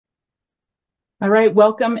All right,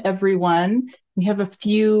 welcome everyone. We have a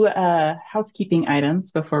few housekeeping items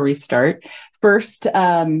before we start. First,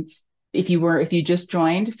 if you just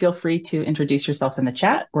joined, feel free to introduce yourself in the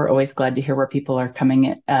chat. We're always glad to hear where people are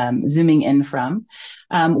zooming in from.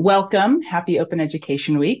 Welcome, happy Open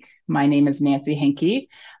Education Week. My name is Nancy Henke.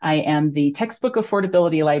 I am the textbook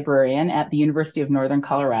affordability librarian at the University of Northern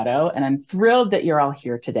Colorado, and I'm thrilled that you're all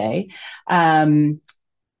here today.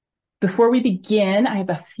 Before we begin, I have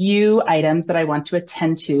a few items that I want to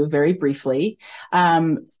attend to very briefly.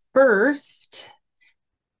 First,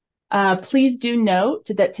 please do note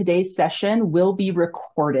that today's session will be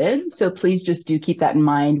recorded. So please just do keep that in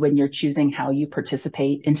mind when you're choosing how you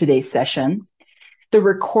participate in today's session. The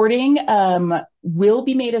recording will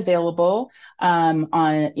be made available in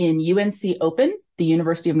UNC Open, the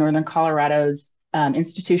University of Northern Colorado's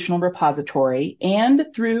institutional repository, and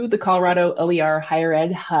through the Colorado OER Higher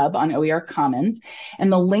Ed Hub on OER Commons.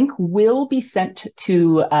 And the link will be sent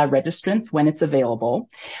to registrants when it's available.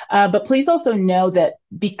 But please also know that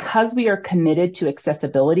because we are committed to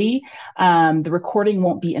accessibility, the recording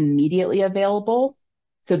won't be immediately available,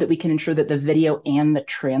 so that we can ensure that the video and the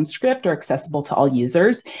transcript are accessible to all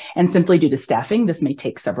users. And simply due to staffing, this may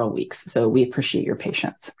take several weeks. So we appreciate your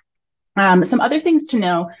patience. Some other things to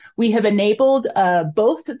know: we have enabled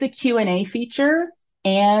both the Q&A feature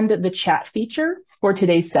and the chat feature for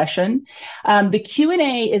today's session. The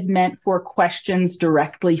Q&A is meant for questions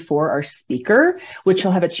directly for our speaker, which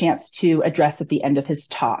he'll have a chance to address at the end of his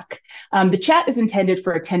talk. The chat is intended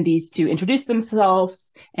for attendees to introduce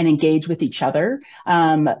themselves and engage with each other.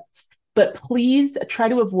 But please try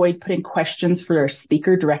to avoid putting questions for our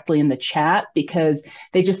speaker directly in the chat, because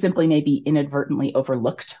they just simply may be inadvertently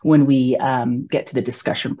overlooked when we get to the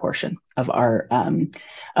discussion portion of our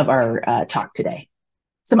talk today.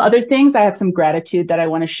 Some other things: I have some gratitude that I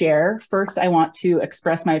want to share. First, I want to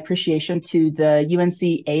express my appreciation to the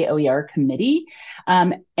UNC AOER committee,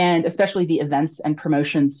 and especially the Events and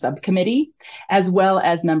Promotions Subcommittee, as well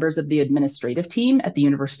as members of the administrative team at the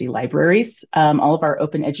university libraries. All of our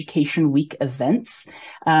Open Education Week events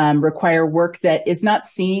require work that is not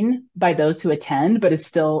seen by those who attend, but is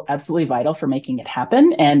still absolutely vital for making it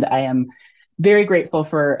happen. And I am very grateful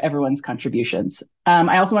for everyone's contributions.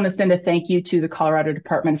 I also want to send a thank you to the Colorado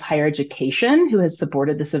Department of Higher Education, who has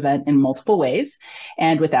supported this event in multiple ways.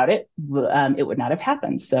 And without it, it would not have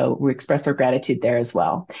happened. So we express our gratitude there as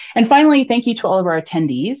well. And finally, thank you to all of our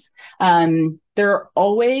attendees. There are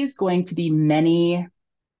always going to be many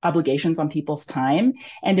obligations on people's time.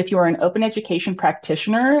 And if you're an open education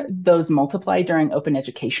practitioner, those multiply during Open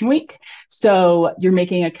Education Week. So you're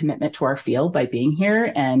making a commitment to our field by being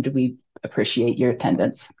here, and we appreciate your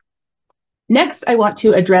attendance. Next, I want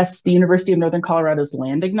to address the University of Northern Colorado's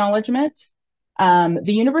land acknowledgement. The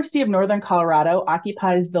University of Northern Colorado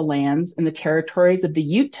occupies the lands and the territories of the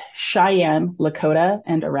Ute, Cheyenne, Lakota,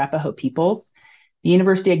 and Arapaho peoples. The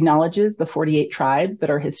university acknowledges the 48 tribes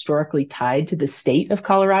that are historically tied to the state of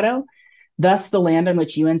Colorado. Thus, the land on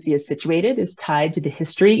which UNC is situated is tied to the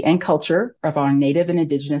history and culture of our Native and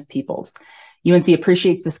Indigenous peoples. UNC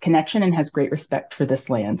appreciates this connection and has great respect for this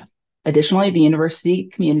land. Additionally, the university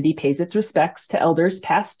community pays its respects to elders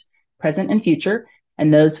past, present, and future,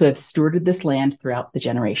 and those who have stewarded this land throughout the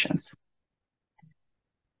generations.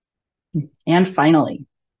 And finally,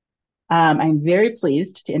 I'm very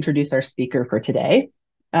pleased to introduce our speaker for today.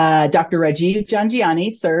 Dr. Rajiv Jhangiani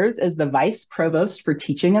serves as the Vice Provost for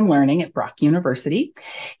Teaching and Learning at Brock University.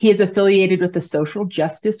 He is affiliated with the Social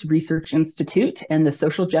Justice Research Institute and the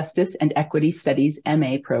Social Justice and Equity Studies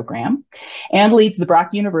MA program, and leads the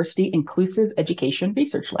Brock University Inclusive Education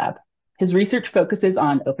Research Lab. His research focuses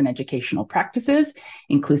on open educational practices,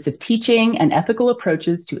 inclusive teaching, and ethical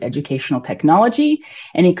approaches to educational technology,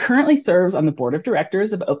 and he currently serves on the board of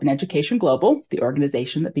directors of Open Education Global, the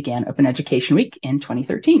organization that began Open Education Week in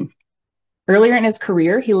 2013. Earlier in his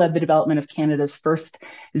career, he led the development of Canada's first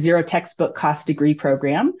zero textbook cost degree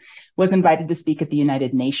program, was invited to speak at the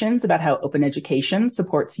United Nations about how open education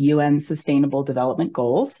supports UN Sustainable Development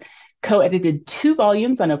Goals, co-edited 2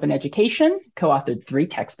 volumes on open education, co-authored 3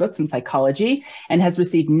 textbooks in psychology, and has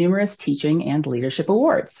received numerous teaching and leadership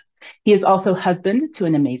awards. He is also husband to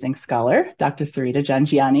an amazing scholar, Dr. Sarita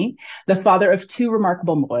Jhangiani, the father of 2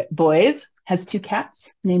 remarkable boys, has 2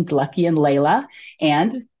 cats named Lucky and Layla,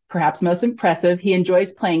 and perhaps most impressive, he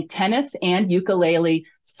enjoys playing tennis and ukulele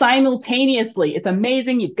simultaneously. It's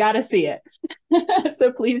amazing. You've got to see it.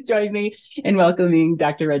 So please join me in welcoming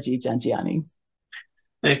Dr. Rajiv Jhangiani.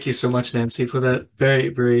 Thank you so much, Nancy, for that very,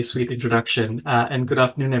 very sweet introduction. And good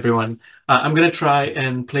afternoon, everyone. I'm going to try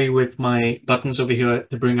and play with my buttons over here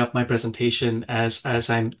to bring up my presentation as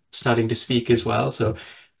I'm starting to speak as well. So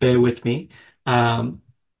bear with me.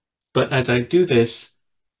 But as I do this,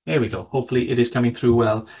 there we go. Hopefully it is coming through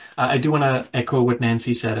well. I do want to echo what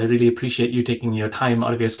Nancy said. I really appreciate you taking your time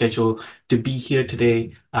out of your schedule to be here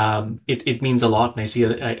today. It means a lot.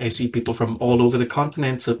 And I see people from all over the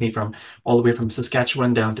continent, certainly from all the way from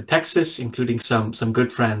Saskatchewan down to Texas, including some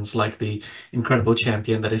good friends like the incredible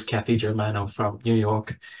champion that is Kathy Germano from New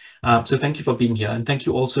York. So thank you for being here. And thank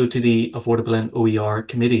you also to the Affordable and OER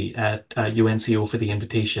committee at UNCO for the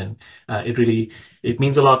invitation. It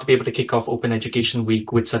means a lot to be able to kick off Open Education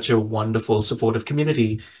Week with such a wonderful, supportive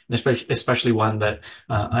community, and especially one that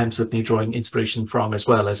I'm certainly drawing inspiration from as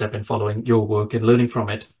well as I've been following your work and learning from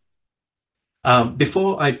it.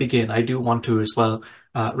 Before I begin, I do want to as well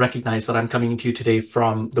recognize that I'm coming to you today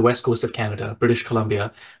from the west coast of Canada, British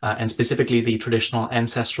Columbia, and specifically the traditional,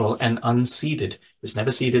 ancestral, and unceded, it was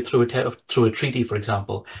never ceded through a treaty, for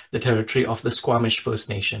example, the territory of the Squamish First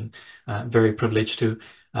Nation. Very privileged to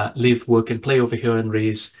live, work, and play over here and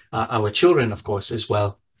raise our children, of course, as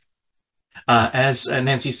well. As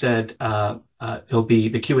Nancy said, there'll be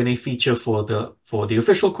the Q&A feature for the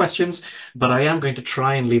official questions, but I am going to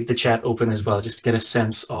try and leave the chat open as well, just to get a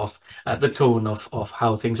sense of the tone of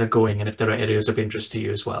how things are going and if there are areas of interest to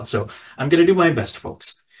you as well. So I'm going to do my best,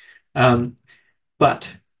 folks.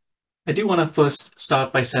 But I do want to first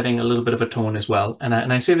start by setting a little bit of a tone as well. And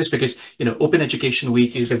I say this because, Open Education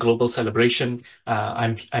Week is a global celebration.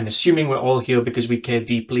 I'm assuming we're all here because we care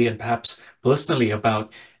deeply and perhaps personally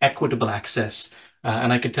about equitable access.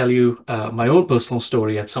 And I could tell you my own personal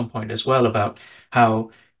story at some point as well about how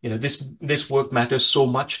this work matters so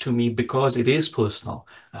much to me because it is personal,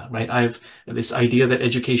 right? I've this idea that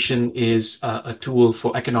education is a tool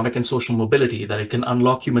for economic and social mobility, that it can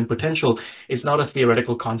unlock human potential. It's not a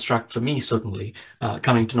theoretical construct for me, certainly,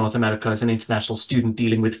 coming to North America as an international student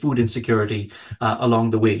dealing with food insecurity along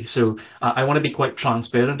the way. So I want to be quite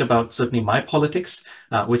transparent about certainly my politics,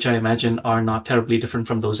 which I imagine are not terribly different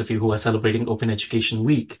from those of you who are celebrating Open Education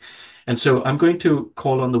Week. And so I'm going to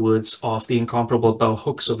call on the words of the incomparable Bell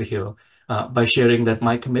Hooks over here by sharing that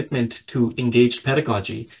my commitment to engaged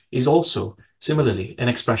pedagogy is also similarly an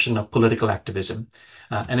expression of political activism.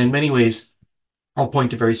 And in many ways, I'll point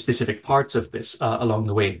to very specific parts of this along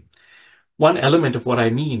the way. One element of what I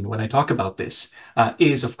mean when I talk about this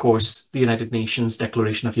is, of course, the United Nations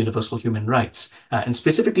Declaration of Universal Human Rights, and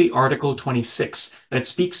specifically Article 26, that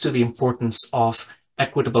speaks to the importance of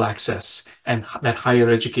equitable access and that higher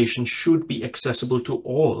education should be accessible to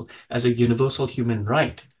all as a universal human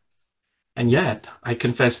right. And yet, I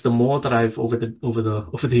confess, the more that I've over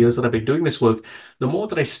the years that I've been doing this work, the more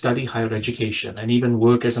that I study higher education and even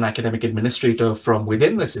work as an academic administrator from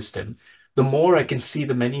within the system, the more I can see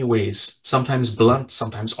the many ways, sometimes blunt,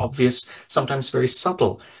 sometimes obvious, sometimes very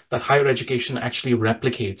subtle, that higher education actually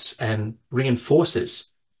replicates and reinforces,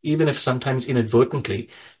 even if sometimes inadvertently,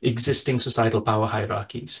 existing societal power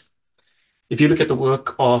hierarchies. If you look at the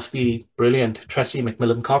work of the brilliant Tressie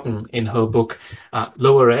McMillan Cotton in her book,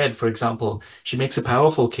 Lower Ed, for example, she makes a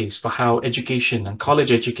powerful case for how education and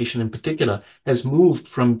college education in particular has moved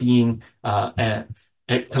from being a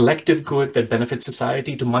collective good that benefits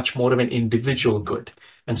society to much more of an individual good.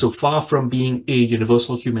 And so far from being a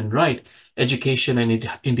universal human right, education and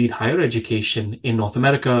indeed higher education in North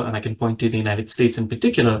America, and I can point to the United States in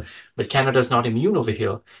particular, but Canada's not immune over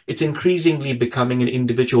here, it's increasingly becoming an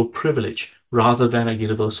individual privilege rather than a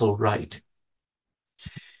universal right.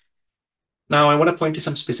 Now, I want to point to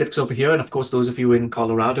some specifics over here, and of course, those of you in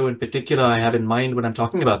Colorado in particular, I have in mind when I'm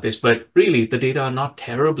talking about this, but really, the data are not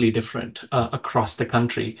terribly different across the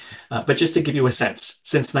country. But just to give you a sense,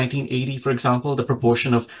 since 1980, for example, the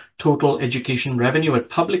proportion of total education revenue at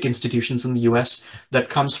public institutions in the US that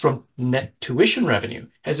comes from net tuition revenue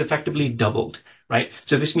has effectively doubled, right?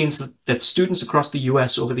 So this means that students across the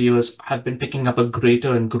US over the years have been picking up a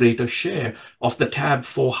greater and greater share of the tab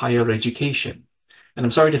for higher education. And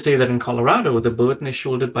I'm sorry to say that in Colorado, the burden is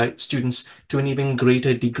shouldered by students to an even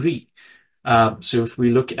greater degree. So if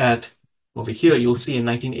we look at over here, you'll see in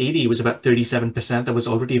 1980, it was about 37%. That was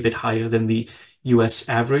already a bit higher than the US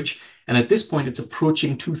average. And at this point, it's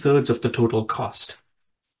approaching 2/3 of the total cost.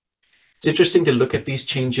 It's interesting to look at these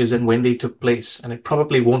changes and when they took place. And it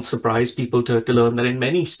probably won't surprise people to learn that in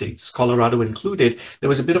many states, Colorado included, there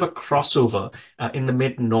was a bit of a crossover in the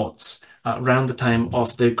mid-noughts. Around the time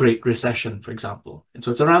of the Great Recession, for example. And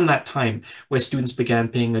so it's around that time where students began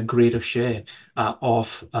paying a greater share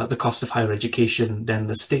of the cost of higher education than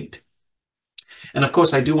the state. And of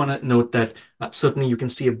course, I do want to note that certainly you can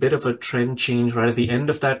see a bit of a trend change right at the end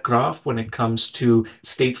of that graph when it comes to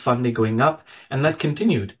state funding going up. And that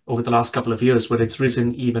continued over the last couple of years, where it's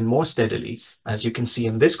risen even more steadily, as you can see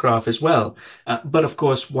in this graph as well. But of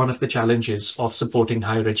course, one of the challenges of supporting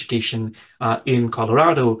higher education in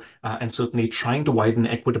Colorado, and certainly trying to widen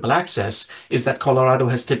equitable access, is that Colorado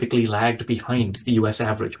has typically lagged behind the US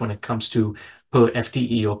average when it comes to per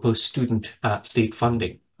FTE or per student state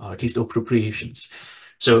funding, or at least appropriations.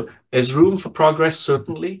 So there's room for progress,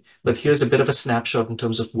 certainly, but here's a bit of a snapshot in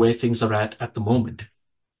terms of where things are at the moment.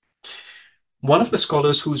 One of the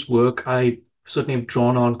scholars whose work I certainly have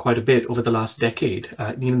drawn on quite a bit over the last decade,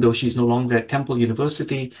 even though she's no longer at Temple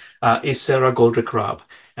University, is Sarah Goldrick-Rab.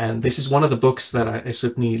 And this is one of the books that I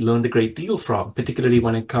certainly learned a great deal from, particularly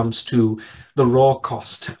when it comes to the raw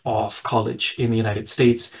cost of college in the United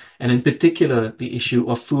States, and in particular, the issue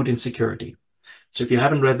of food insecurity. So if you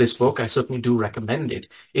haven't read this book, I certainly do recommend it.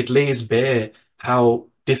 It lays bare how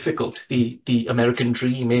difficult the American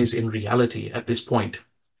dream is in reality at this point.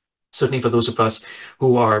 Certainly for those of us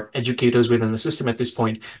who are educators within the system at this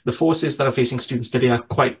point, the forces that are facing students today are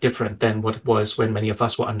quite different than what it was when many of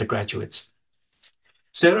us were undergraduates.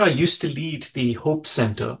 Sarah used to lead the Hope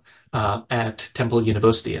Center at Temple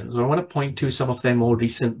University, and so I want to point to some of their more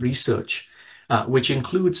recent research, which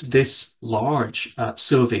includes this large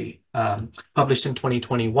survey published in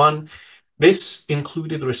 2021. This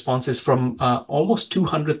included responses from almost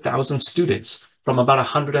 200,000 students from about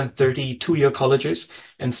 130 two-year colleges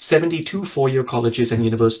and 72 four-year colleges and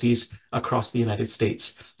universities across the United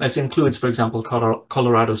States. This includes, for example,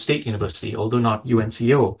 Colorado State University, although not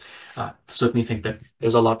UNCO. Certainly think that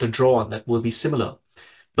there's a lot to draw on that will be similar.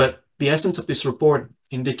 But the essence of this report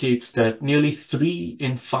indicates that nearly 3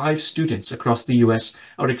 in 5 students across the US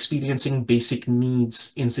are experiencing basic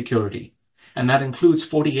needs insecurity. And that includes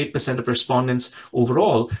 48% of respondents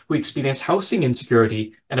overall who experience housing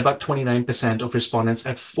insecurity, and about 29% of respondents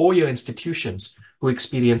at four-year institutions who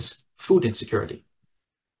experience food insecurity.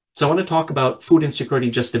 So I want to talk about food insecurity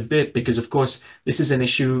just a bit, because of course, this is an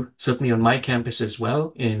issue certainly on my campus as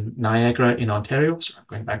well in Niagara in Ontario. So I'm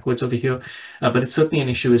going backwards over here, but it's certainly an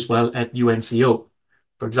issue as well at UNCO.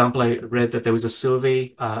 For example, I read that there was a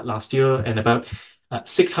survey last year, and about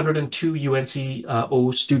 602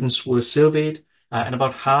 UNCO students were surveyed, and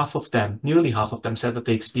about half of them, nearly half of them, said that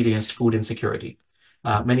they experienced food insecurity.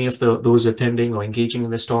 Many of those attending or engaging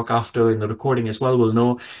in this talk after in the recording as well will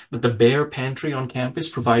know that the Bear Pantry on campus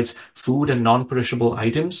provides food and non-perishable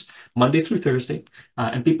items Monday through Thursday,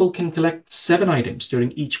 and people can collect 7 items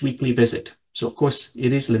during each weekly visit. So of course,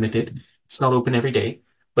 it is limited. It's not open every day.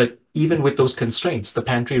 But even with those constraints, the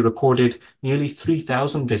pantry recorded nearly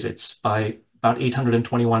 3,000 visits by about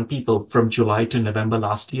 821 people from July to November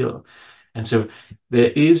last year. And so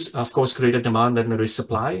there is, of course, greater demand than there is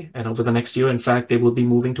supply. And over the next year, in fact, they will be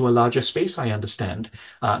moving to a larger space, I understand,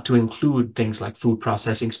 to include things like food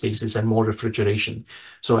processing spaces and more refrigeration.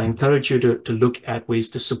 So I encourage you to look at ways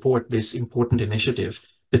to support this important initiative,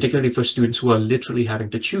 particularly for students who are literally having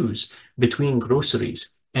to choose between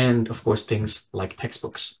groceries and, of course, things like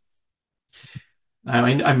textbooks.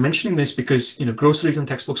 I'm mentioning this because groceries and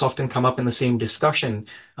textbooks often come up in the same discussion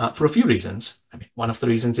for a few reasons. I mean, one of the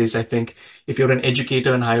reasons is, I think, if you're an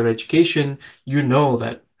educator in higher education, you know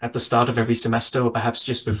that at the start of every semester, or perhaps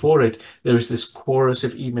just before it, there is this chorus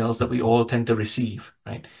of emails that we all tend to receive,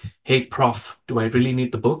 right? Hey, prof, do I really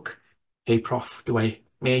need the book? Hey, prof, may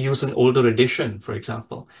I use an older edition, for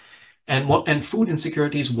example? And food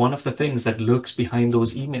insecurity is one of the things that lurks behind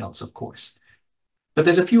those emails, of course. But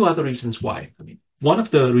there's a few other reasons why. I mean, one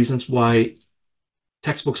of the reasons why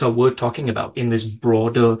textbooks are worth talking about in this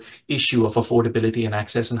broader issue of affordability and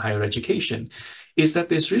access in higher education is that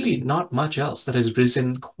there's really not much else that has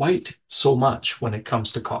risen quite so much when it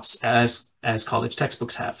comes to costs as college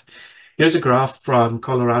textbooks have. Here's a graph from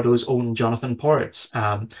Colorado's own Jonathan Poritz,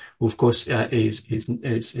 who of course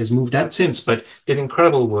is moved out since, but did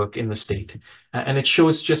incredible work in the state. And it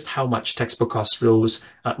shows just how much textbook costs rose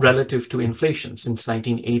relative to inflation since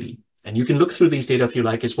 1980. And you can look through these data if you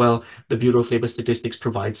like as well. The Bureau of Labor Statistics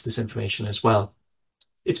provides this information as well.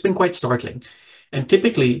 It's been quite startling. And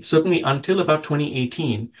typically, certainly until about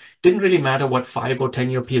 2018, didn't really matter what 5 or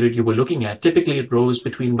 10-year period you were looking at. Typically, it rose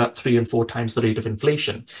between about 3 and 4 times the rate of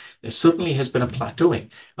inflation. There certainly has been a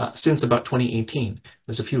plateauing since about 2018.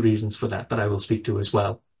 There's a few reasons for that I will speak to as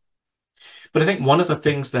well. But I think one of the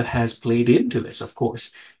things that has played into this, of course,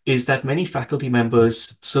 is that many faculty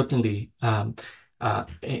members certainly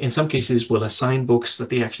in some cases will assign books that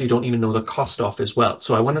they actually don't even know the cost of as well.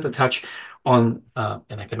 So I wanted to touch on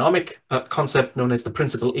an economic concept known as the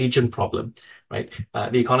principal agent problem, right?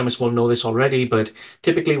 The economists will know this already, but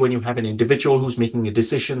typically when you have an individual who's making a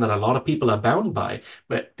decision that a lot of people are bound by,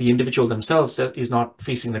 but the individual themselves is not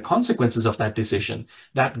facing the consequences of that decision,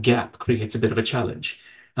 that gap creates a bit of a challenge.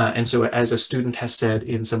 And so as a student has said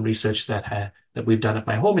in some research that we've done at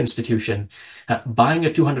my home institution, buying a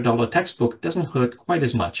 $200 textbook doesn't hurt quite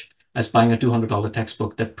as much as buying a $200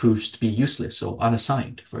 textbook that proves to be useless or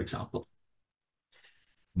unassigned, for example.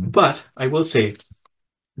 But I will say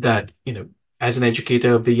that, as an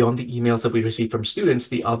educator, beyond the emails that we receive from students,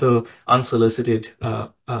 the other unsolicited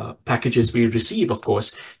packages we receive, of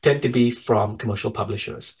course, tend to be from commercial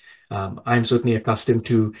publishers. I'm certainly accustomed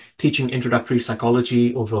to teaching introductory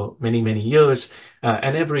psychology over many, many years.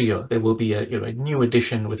 And every year there will be a new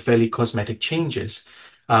edition with fairly cosmetic changes.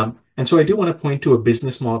 And so I do want to point to a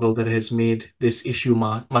business model that has made this issue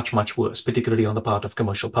much, much worse, particularly on the part of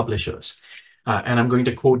commercial publishers. And I'm going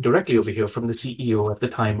to quote directly over here from the CEO at the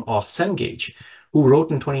time of Cengage, who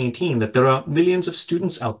wrote in 2018 that there are millions of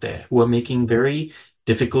students out there who are making very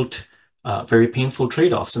difficult, very painful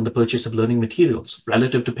trade-offs in the purchase of learning materials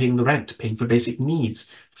relative to paying the rent, paying for basic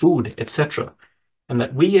needs, food, etc. And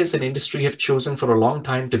that we as an industry have chosen for a long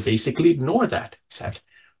time to basically ignore that, he said,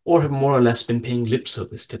 or have more or less been paying lip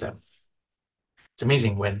service to them. It's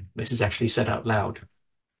amazing when this is actually said out loud.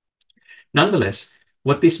 Nonetheless,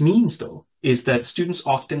 what this means, though, is that students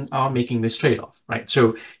often are making this trade-off, right?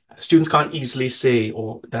 So students can't easily say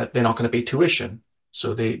that they're not going to pay tuition.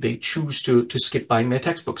 So they choose to skip buying their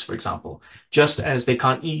textbooks, for example, just as they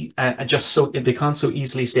can't they can't so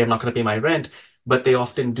easily say, I'm not going to pay my rent, but they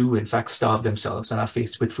often do, in fact, starve themselves and are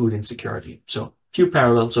faced with food insecurity. So a few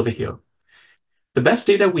parallels over here. The best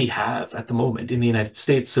data we have at the moment in the United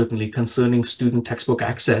States, certainly concerning student textbook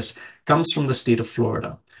access, comes from the state of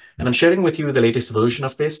Florida. And I'm sharing with you the latest version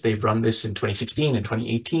of this. They've run this in 2016 and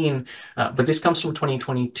 2018, but this comes from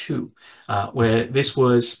 2022, where this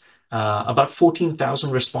was about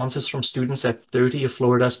 14,000 responses from students at 30 of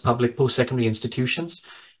Florida's public post-secondary institutions.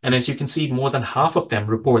 And as you can see, more than half of them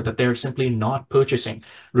report that they're simply not purchasing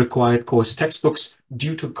required course textbooks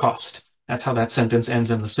due to cost. That's how that sentence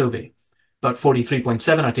ends in the survey. About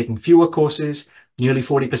 43.7% are taking fewer courses, nearly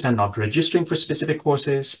 40% not registering for specific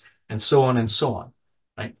courses, and so on and so on,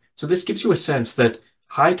 right? So this gives you a sense that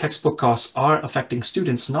high textbook costs are affecting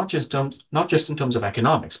students, not just in terms of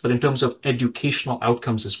economics, but in terms of educational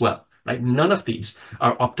outcomes as well, right? None of these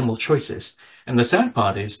are optimal choices. And the sad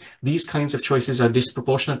part is these kinds of choices are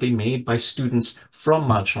disproportionately made by students from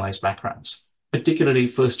marginalized backgrounds, particularly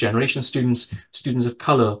first-generation students, students of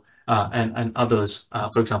color, and others,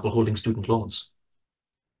 for example, holding student loans.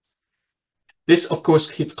 This, of course,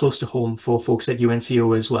 hits close to home for folks at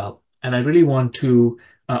UNCO as well. And I really want to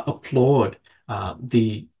applaud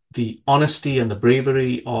the honesty and the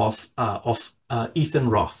bravery of Ethan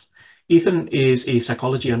Roth. Ethan is a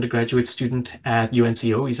psychology undergraduate student at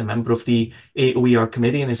UNCO. He's a member of the AOER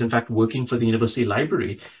committee and is in fact working for the university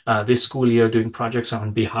library this school year doing projects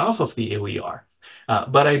on behalf of the AOER.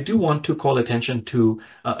 But I do want to call attention to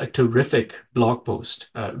a terrific blog post,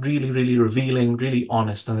 really, really revealing, really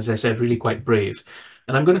honest, and as I said, really quite brave.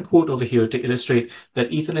 And I'm going to quote over here to illustrate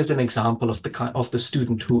that Ethan is an example of the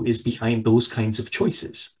student who is behind those kinds of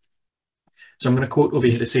choices. So I'm going to quote over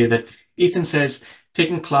here to say that Ethan says,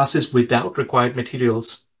 taking classes without required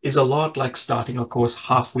materials is a lot like starting a course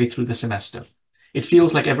halfway through the semester. It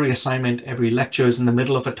feels like every assignment, every lecture is in the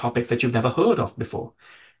middle of a topic that you've never heard of before.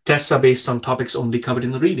 Tests are based on topics only covered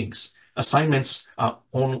in the readings. Assignments are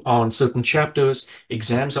on certain chapters.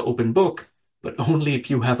 Exams are open book, but only if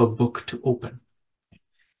you have a book to open.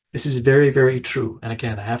 This is very, very true. And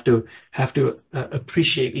again, I have to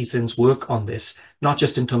appreciate Ethan's work on this, not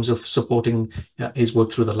just in terms of supporting his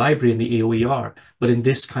work through the library and the AOER, but in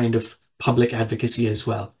this kind of public advocacy as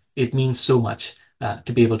well. It means so much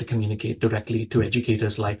to be able to communicate directly to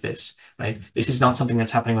educators like this, right? This is not something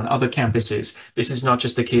that's happening on other campuses. This is not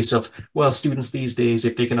just a case of, well, students these days,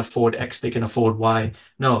 if they can afford X, they can afford Y.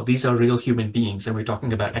 No, these are real human beings, and we're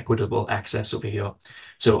talking about equitable access over here.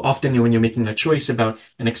 So often when you're making a choice about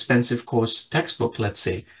an expensive course textbook, let's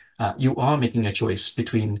say, you are making a choice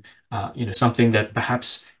between something that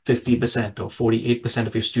perhaps 50% or 48%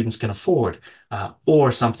 of your students can afford,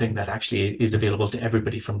 or something that actually is available to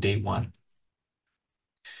everybody from day one.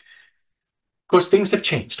 Of course, things have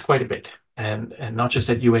changed quite a bit, and not just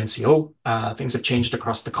at UNCO, things have changed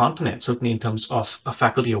across the continent, certainly in terms of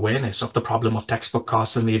faculty awareness of the problem of textbook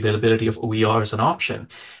costs and the availability of OER as an option.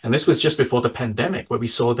 And this was just before the pandemic, where we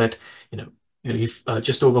saw that,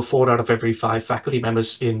 just over 4 out of every 5 faculty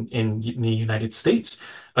members in the United States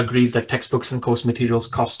agreed that textbooks and course materials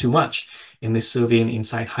cost too much. in this survey in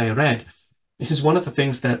Inside Higher Ed. This is one of the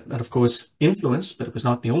things that of course, influenced, but it was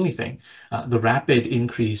not the only thing, the rapid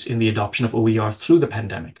increase in the adoption of OER through the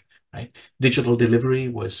pandemic. Right? Digital delivery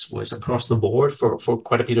was across the board for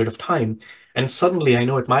quite a period of time. And suddenly, I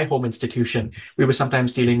know at my home institution, we were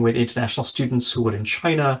sometimes dealing with international students who were in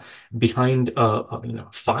China behind a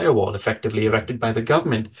firewall effectively erected by the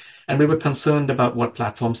government. And we were concerned about what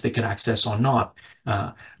platforms they could access or not,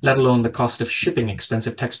 let alone the cost of shipping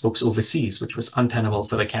expensive textbooks overseas, which was untenable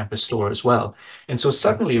for the campus store as well. And so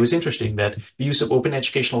suddenly it was interesting that the use of open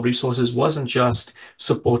educational resources wasn't just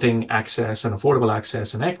supporting access and affordable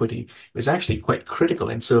access and equity, it was actually quite critical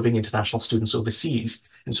in serving international students overseas.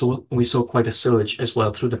 And so we saw quite a surge as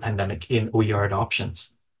well through the pandemic in OER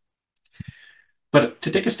adoptions. But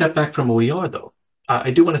to take a step back from OER, though,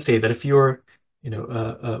 I do want to say that if you're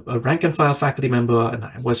a rank and file faculty member, and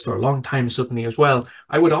I was for a long time certainly as well,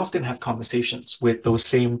 I would often have conversations with those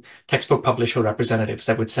same textbook publisher representatives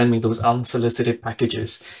that would send me those unsolicited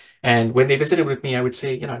packages. And when they visited with me, I would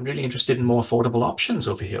say, I'm really interested in more affordable options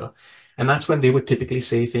over here. And that's when they would typically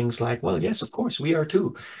say things like, well, yes, of course, we are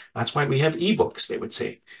too. That's why we have ebooks, they would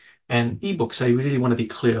say. And ebooks, I really want to be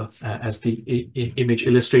clear, as the image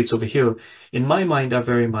illustrates over here, in my mind are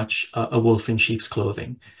very much a wolf in sheep's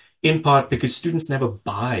clothing, in part because students never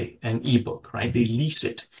buy an ebook, right? They lease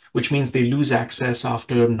it, which means they lose access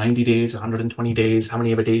after 90 days, 120 days, how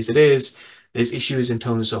many ever days it is. There's issues in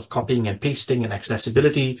terms of copying and pasting and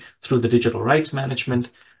accessibility through the digital rights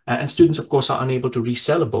management. And students, of course, are unable to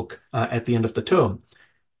resell a book at the end of the term.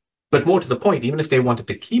 But more to the point, even if they wanted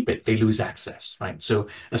to keep it, they lose access, right? So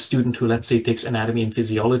a student who, let's say, takes anatomy and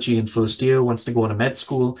physiology in first year, wants to go on a med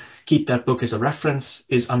school, keep that book as a reference,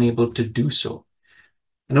 is unable to do so.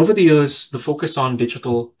 And over the years, the focus on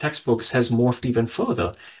digital textbooks has morphed even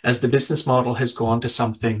further as the business model has gone to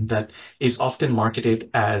something that is often marketed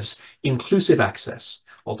as inclusive access,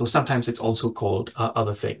 although sometimes it's also called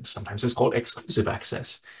other things. Sometimes it's called exclusive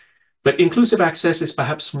access. But inclusive access is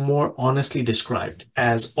perhaps more honestly described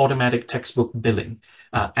as automatic textbook billing,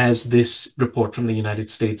 as this report from the United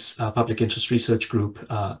States Public Interest Research Group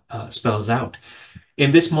spells out.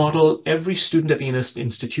 In this model, every student at the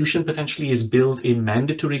institution potentially is billed a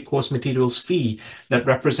mandatory course materials fee that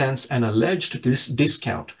represents an alleged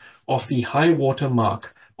discount of the high water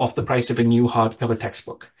mark of the price of a new hardcover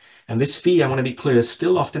textbook. And this fee, I want to be clear, is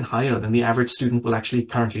still often higher than the average student will actually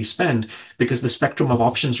currently spend, because the spectrum of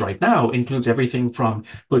options right now includes everything from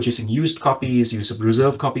purchasing used copies, use of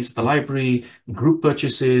reserve copies at the library, group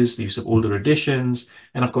purchases, the use of older editions,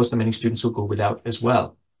 and of course the many students who go without as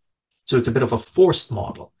well. So it's a bit of a forced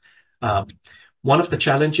model. One of the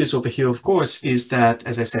challenges over here, of course, is that,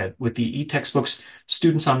 as I said, with the e-textbooks,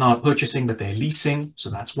 students are not purchasing, but they're leasing. So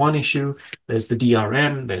that's one issue. There's the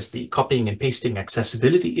DRM, there's the copying and pasting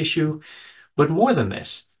accessibility issue. But more than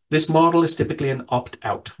this model is typically an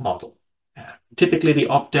opt-out model. Typically, the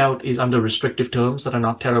opt-out is under restrictive terms that are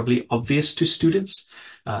not terribly obvious to students.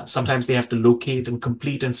 Sometimes they have to locate and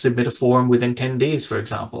complete and submit a form within 10 days, for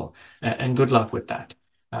example, and good luck with that.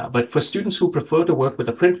 But for students who prefer to work with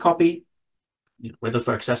a print copy, whether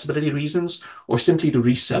for accessibility reasons or simply to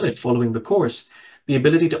resell it following the course, the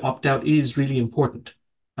ability to opt out is really important.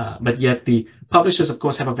 But yet the publishers, of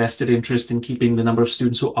course, have a vested interest in keeping the number of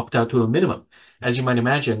students who opt out to a minimum. As you might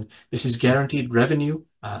imagine, this is guaranteed revenue,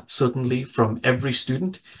 certainly from every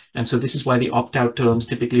student. And so this is why the opt-out terms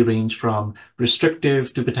typically range from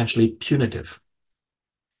restrictive to potentially punitive.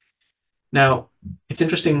 Now, it's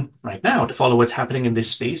interesting right now to follow what's happening in this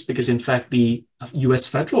space, because in fact, the US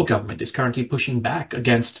federal government is currently pushing back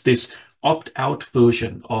against this opt-out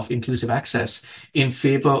version of inclusive access in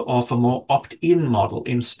favor of a more opt-in model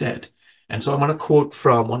instead. And so I want to quote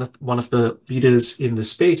from one of the leaders in the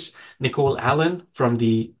space, Nicole Allen from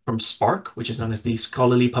SPARC, which is known as the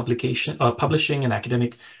Scholarly Publishing and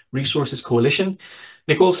Academic Resources Coalition.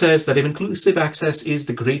 Nicole says that if inclusive access is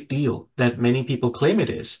the great deal that many people claim it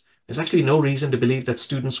is, there's actually no reason to believe that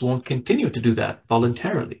students won't continue to do that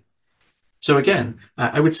voluntarily. So again,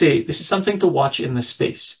 I would say this is something to watch in this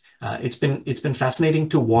space. It's been fascinating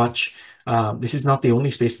to watch. This is not the only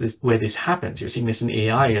space where this happens. You're seeing this in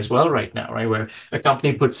AI as well right now, right? Where a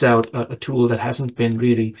company puts out a tool that hasn't been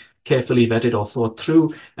really carefully vetted or thought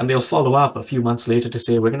through, and they'll follow up a few months later to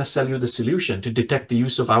say, we're going to sell you the solution to detect the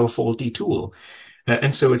use of our faulty tool.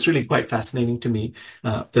 And so it's really quite fascinating to me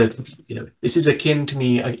that this is akin to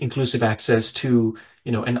me inclusive access to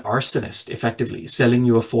an arsonist effectively selling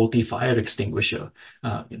you a faulty fire extinguisher.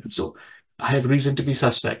 So I have reason to be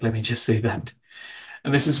suspect. Let me just say that.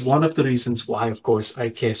 And this is one of the reasons why, of course, I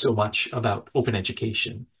care so much about open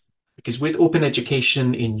education. Because with open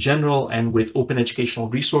education in general and with open educational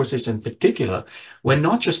resources in particular, we're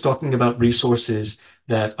not just talking about resources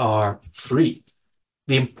that are free.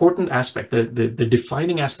 The important aspect, the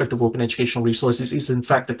defining aspect of open educational resources is in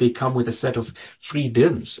fact that they come with a set of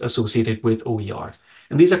freedoms associated with OER.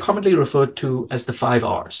 And these are commonly referred to as the 5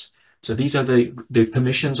 Rs. So these are the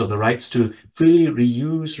permissions or the rights to freely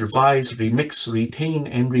reuse, revise, remix, retain,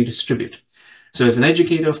 and redistribute. So as an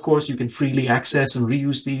educator, of course, you can freely access and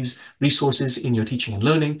reuse these resources in your teaching and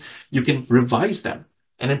learning. You can revise them.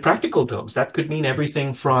 And in practical terms, that could mean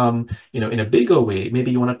everything from, in a bigger way,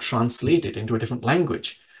 maybe you want to translate it into a different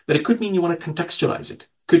language, but it could mean you want to contextualize it.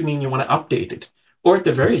 Could mean you want to update it. Or at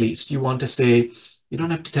the very least, you want to say, you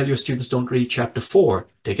don't have to tell your students don't read chapter 4,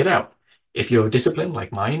 take it out. If you're a discipline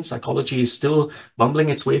like mine, psychology is still bumbling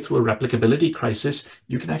its way through a replicability crisis,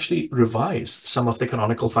 you can actually revise some of the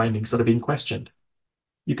canonical findings that are being questioned.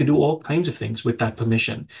 You can do all kinds of things with that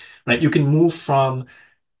permission, right? You can move from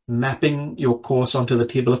mapping your course onto the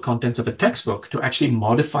table of contents of a textbook to actually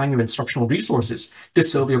modifying your instructional resources to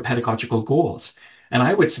serve your pedagogical goals. And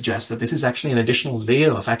I would suggest that this is actually an additional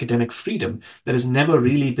layer of academic freedom that has never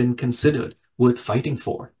really been considered worth fighting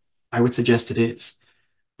for. I would suggest it is.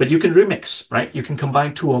 But you can remix, right? You can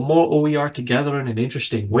combine 2 or more OER together in an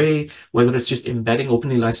interesting way, whether it's just embedding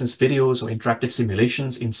openly licensed videos or interactive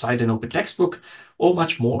simulations inside an open textbook, or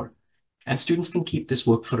much more. And students can keep this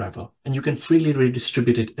work forever, and you can freely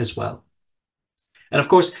redistribute it as well. And of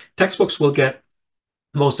course, textbooks will get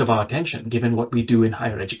most of our attention, given what we do in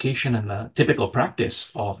higher education and the typical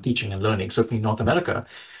practice of teaching and learning, certainly in North America.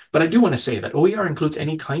 But I do want to say that OER includes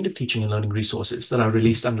any kind of teaching and learning resources that are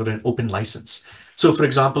released under an open license. So, for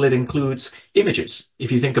example, it includes images.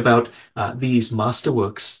 If you think about these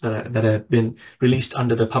masterworks that have been released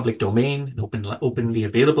under the public domain, openly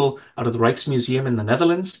available out of the Rijksmuseum in the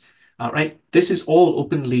Netherlands, right? This is all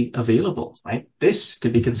openly available, right? This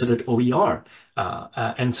could be considered OER.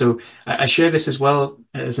 And so I share this as well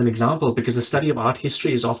as an example because the study of art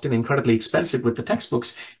history is often incredibly expensive with the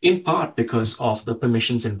textbooks, in part because of the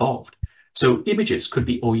permissions involved. So images could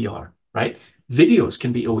be OER, right? Videos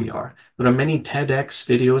can be OER. There are many TEDx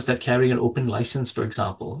videos that carry an open license, for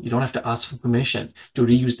example. You don't have to ask for permission to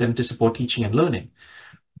reuse them to support teaching and learning.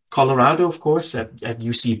 Colorado, of course, at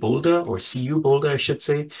UC Boulder, or CU Boulder, I should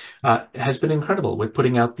say, has been incredible with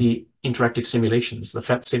putting out the interactive simulations, the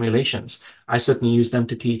PhET simulations. I certainly use them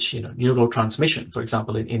to teach, neural transmission, for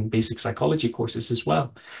example, in basic psychology courses as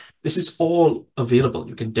well. This is all available.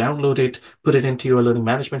 You can download it, put it into your learning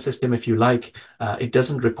management system if you like. It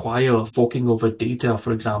doesn't require forking over data,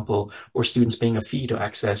 for example, or students paying a fee to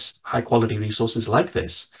access high quality resources like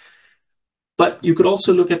this. But you could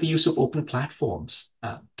also look at the use of open platforms,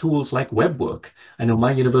 tools like WebWork. I know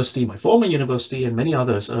my university, my former university, and many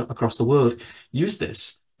others across the world use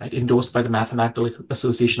this, right? Endorsed by the Mathematical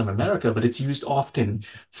Association of America, but it's used often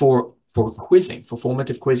for quizzing, for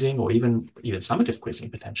formative quizzing, or even summative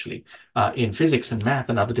quizzing potentially in physics and math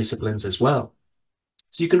and other disciplines as well.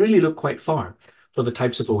 So you can really look quite far for the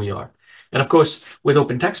types of OER. And of course, with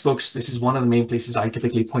open textbooks, this is one of the main places I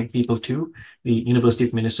typically point people to. The University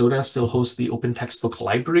of Minnesota still hosts the Open Textbook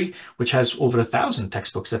Library, which has over 1,000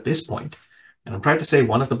 textbooks at this point. And I'm proud to say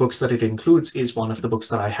one of the books that it includes is one of the books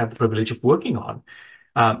that I had the privilege of working on.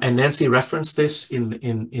 And Nancy referenced this in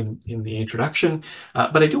the introduction.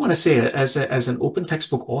 But I do want to say, as an open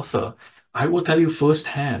textbook author, I will tell you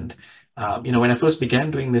firsthand, when I first began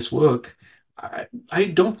doing this work, I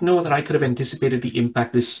don't know that I could have anticipated the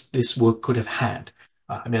impact this work could have had.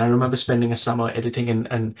 I remember spending a summer editing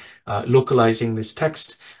and localizing this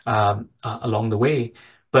text along the way.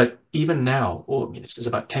 But even now, this is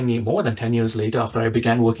about more than 10 years later after I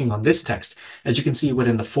began working on this text. As you can see, we're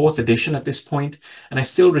in the 4th edition at this point, and I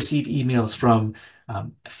still receive emails from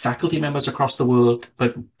faculty members across the world,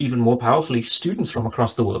 but even more powerfully, students from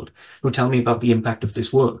across the world who tell me about the impact of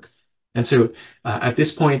this work. And so at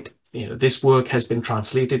this point, this work has been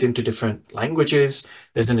translated into different languages.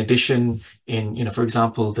 There's an edition in, for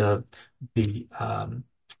example,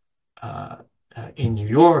 in New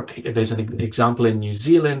York, there's an example in New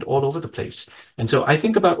Zealand, all over the place. And so I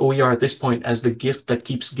think about OER at this point as the gift that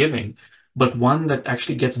keeps giving, but one that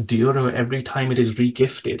actually gets dearer every time it is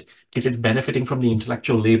regifted, because it's benefiting from the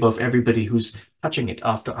intellectual labor of everybody who's touching it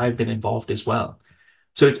after I've been involved as well.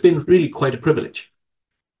 So it's been really quite a privilege.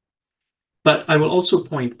 But I will also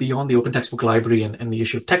point beyond the Open Textbook Library and the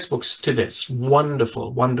issue of textbooks to this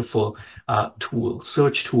wonderful, wonderful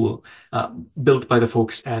search tool built by the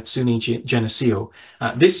folks at SUNY Geneseo.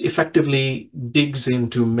 This effectively digs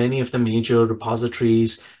into many of the major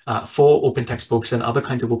repositories for open textbooks and other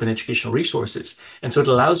kinds of open educational resources. And so it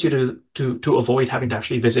allows you to avoid having to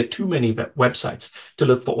actually visit too many websites to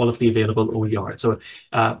look for all of the available OER. So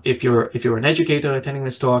if you're an educator attending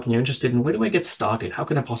this talk and you're interested in where do I get started? How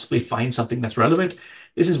can I possibly find something that's relevant?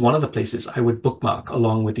 This is one of the places I would bookmark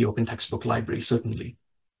along with the open textbook library, certainly.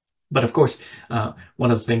 But of course,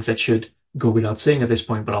 one of the things that should go without saying at this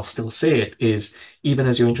point, but I'll still say it, is even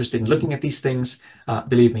as you're interested in looking at these things,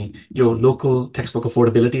 believe me, your local textbook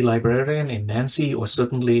affordability librarian in Nancy, or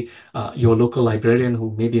certainly your local librarian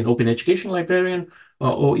who may be an open education librarian,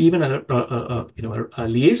 or even a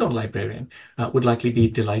liaison librarian would likely be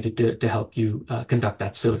delighted to help you conduct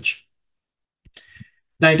that search.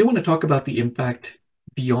 Now, I do want to talk about the impact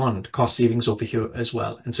beyond cost savings over here as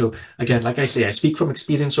well. And so again, like I say, I speak from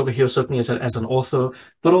experience over here, certainly as an author,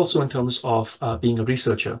 but also in terms of being a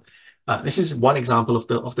researcher. This is one example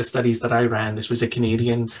of the studies that I ran. This was a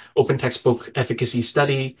Canadian open textbook efficacy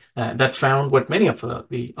study that found what many of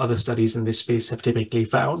the other studies in this space have typically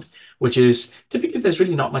found, which is typically there's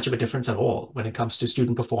really not much of a difference at all when it comes to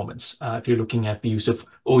student performance if you're looking at the use of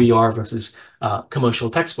OER versus commercial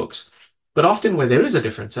textbooks. But often where there is a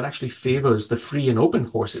difference, it actually favors the free and open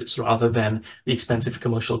courses rather than the expensive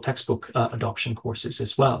commercial textbook adoption courses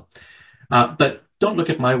as well. But don't look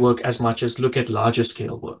at my work as much as look at larger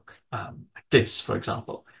scale work, like this, for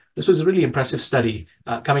example. This was a really impressive study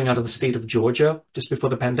coming out of the state of Georgia just before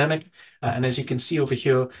the pandemic. And as you can see over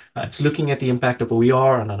here, it's looking at the impact of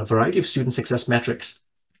OER on a variety of student success metrics.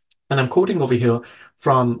 And I'm quoting over here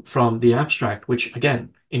from the abstract, which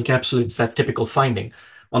again encapsulates that typical finding.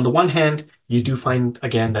 On the one hand, you do find,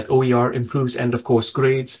 again, that OER improves end-of-course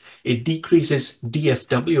grades. It decreases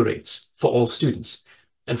DFW rates for all students.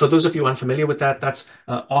 And for those of you unfamiliar with that, that's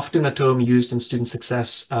often a term used in student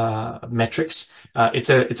success metrics. It's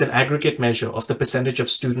an aggregate measure of the percentage of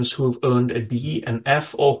students who've earned a D, an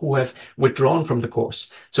F, or who have withdrawn from the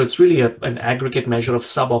course. So it's really an aggregate measure of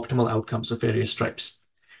suboptimal outcomes of various stripes.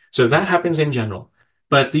 So that happens in general.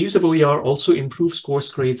 But the use of OER also improves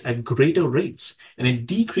course grades at greater rates, and it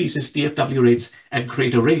decreases DFW rates at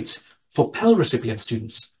greater rates for Pell recipient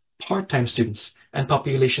students, part-time students, and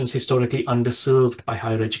populations historically underserved by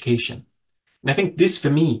higher education. And I think this, for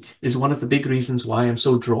me, is one of the big reasons why I'm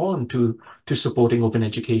so drawn to supporting open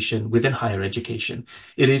education within higher education.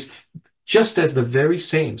 It is just as the very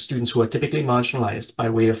same students who are typically marginalized by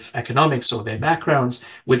way of economics or their backgrounds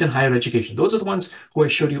within higher education, those are the ones who I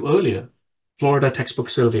showed you earlier, Florida textbook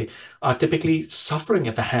survey, are typically suffering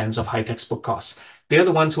at the hands of high textbook costs. They're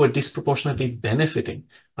the ones who are disproportionately benefiting,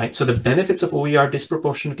 right? So the benefits of OER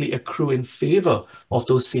disproportionately accrue in favor of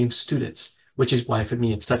those same students, which is why for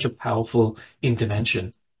me, it's such a powerful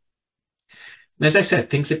intervention. And as I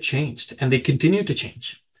said, things have changed and they continue to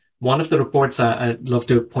change. One of the reports I'd love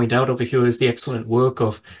to point out over here is the excellent work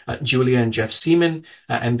of Julia and Jeff Seaman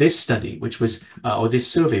and this study, which was, or this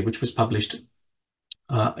survey, which was published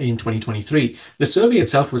in 2023. The survey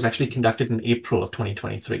itself was actually conducted in April of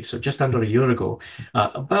 2023, so just under a year ago.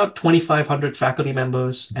 About 2,500 faculty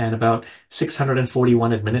members and about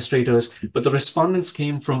 641 administrators, but the respondents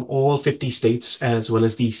came from all 50 states as well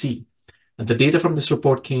as DC. And the data from this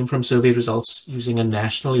report came from survey results using a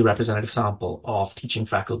nationally representative sample of teaching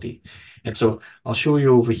faculty. And so I'll show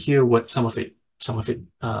you over here what some of it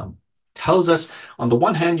tells us. On the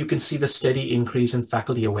one hand, you can see the steady increase in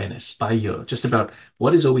faculty awareness by year, just about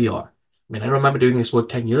what is OER. I mean, I remember doing this work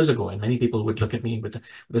 10 years ago, and many people would look at me with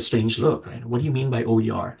a strange look, right? What do you mean by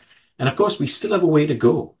OER? And of course, we still have a way to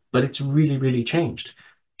go, but it's really, really changed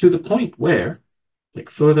to the point where, like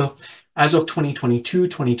further, as of 2022,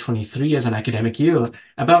 2023, as an academic year,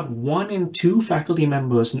 about 1 in 2 faculty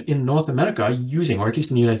members in North America are using, or at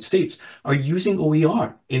least in the United States, are using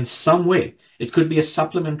OER in some way. It could be a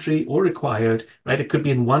supplementary or required, right? It could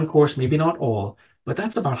be in one course, maybe not all, but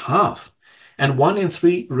that's about half. And 1 in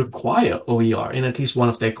 3 require OER in at least one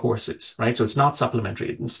of their courses, right? So it's not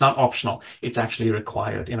supplementary, it's not optional, it's actually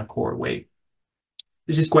required in a core way.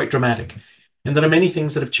 This is quite dramatic. And there are many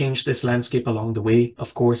things that have changed this landscape along the way.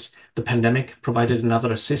 Of course, the pandemic provided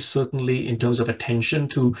another assist, certainly in terms of attention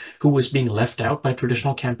to who was being left out by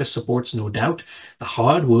traditional campus supports, no doubt. The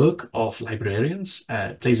hard work of librarians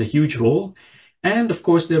plays a huge role. And of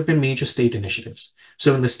course, there have been major state initiatives.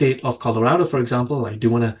 So in the state of Colorado, for example, I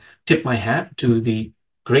do want to tip my hat to the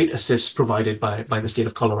great assists provided by the state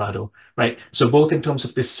of Colorado, right? So both in terms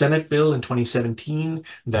of this Senate bill in 2017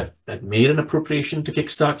 that made an appropriation to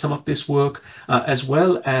kickstart some of this work, as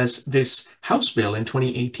well as this House bill in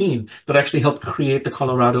 2018 that actually helped create the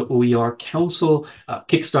Colorado OER Council,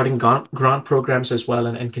 kickstarting grant programs as well,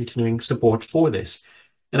 and continuing support for this.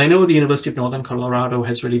 And I know the University of Northern Colorado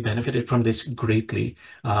has really benefited from this greatly,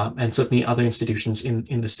 and certainly other institutions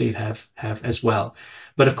in the state have as well.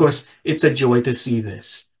 But of course, it's a joy to see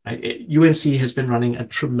this. Right? UNC has been running a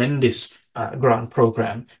tremendous grant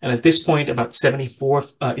program. And at this point, about 74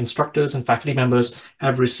 instructors and faculty members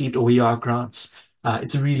have received OER grants.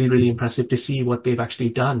 It's really, really impressive to see what they've actually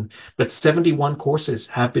done. But 71 courses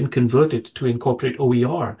have been converted to incorporate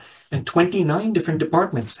OER, and 29 different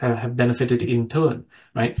departments have benefited in turn,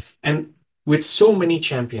 right? And with so many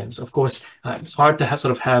champions, of course, it's hard to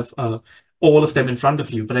sort of have all of them in front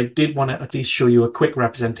of you, but I did want to at least show you a quick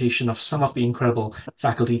representation of some of the incredible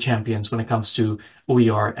faculty champions when it comes to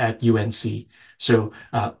OER at UNC. So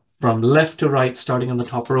from left to right, starting on the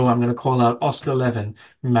top row, I'm going to call out Oscar Levin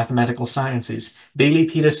from Mathematical Sciences, Bailey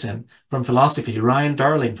Peterson from Philosophy, Ryan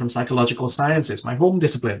Darling from Psychological Sciences, my home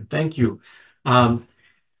discipline, thank you.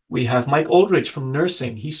 We have Mike Aldridge from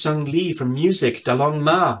Nursing, Hee-Sung Lee from Music, Dalong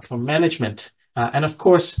Ma from Management. And of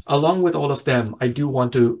course, along with all of them, I do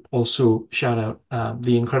want to also shout out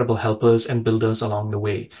the incredible helpers and builders along the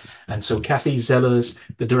way. And so Kathy Zellers,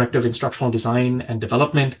 the Director of Instructional Design and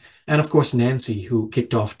Development, and of course, Nancy, who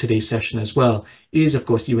kicked off today's session as well, is of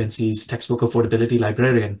course UNC's Textbook Affordability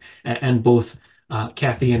Librarian. And both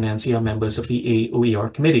Kathy and Nancy are members of the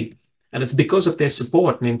AOER committee. And it's because of their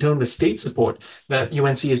support and in turn the state support that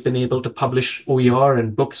UNC has been able to publish OER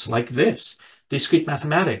and books like this. Discrete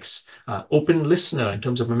Mathematics, Open Listener in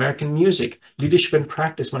terms of American music, Leadership and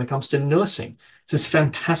Practice when it comes to nursing. This is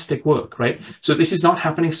fantastic work, right? So this is not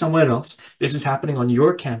happening somewhere else. This is happening on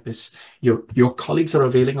your campus. Your colleagues are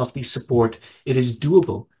availing of the support. It is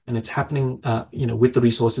doable, and it's happening with the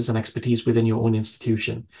resources and expertise within your own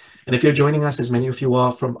institution. And if you're joining us, as many of you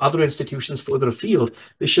are, from other institutions further afield,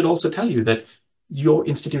 this should also tell you that your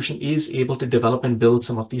institution is able to develop and build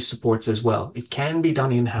some of these supports as well. It can be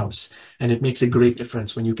done in-house, and it makes a great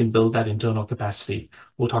difference when you can build that internal capacity.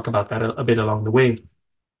 We'll talk about that a bit along the way.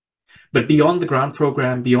 But beyond the grant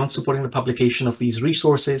program, beyond supporting the publication of these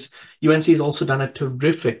resources, UNC has also done a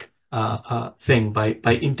terrific thing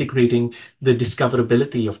by integrating the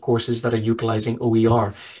discoverability of courses that are utilizing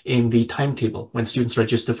OER in the timetable when students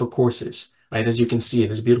register for courses. Right, as you can see,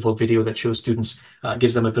 there's a beautiful video that shows students,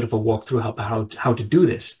 gives them a bit of a walkthrough how to do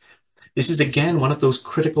this. This is, again, one of those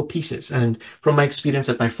critical pieces. And from my experience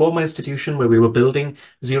at my former institution where we were building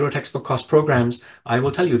zero textbook cost programs, I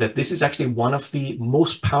will tell you that this is actually one of the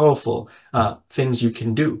most powerful things you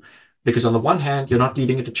can do. Because on the one hand, you're not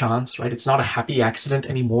leaving it to chance, right? It's not a happy accident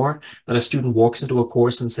anymore that a student walks into a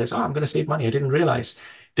course and says, oh, I'm going to save money. I didn't realize.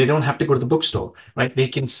 They don't have to go to the bookstore, right? They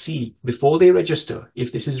can see before they register,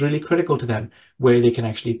 if this is really critical to them, where they can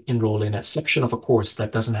actually enroll in a section of a course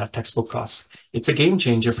that doesn't have textbook costs. It's a game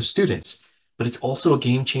changer for students, but it's also a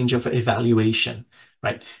game changer for evaluation,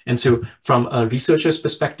 right? And so from a researcher's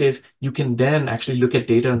perspective, you can then actually look at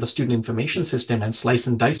data in the student information system and slice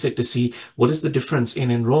and dice it to see what is the difference in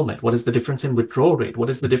enrollment, what is the difference in withdrawal rate, what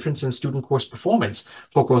is the difference in student course performance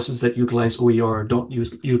for courses that utilize OER or don't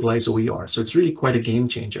utilize OER. So it's really quite a game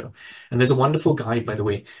changer. And there's a wonderful guide, by the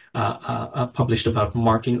way, published about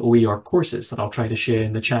marking OER courses that I'll try to share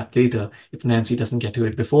in the chat later if Nancy doesn't get to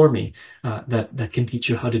it before me, that can teach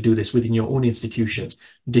you how to do this within your own institution,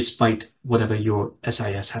 despite whatever your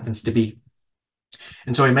SIS happens to be.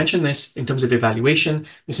 And so I mentioned this in terms of evaluation.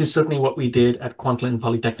 This is certainly what we did at Kwantlen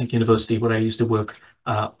Polytechnic University, where I used to work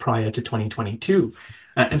prior to 2022.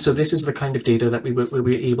 And so this is the kind of data that we were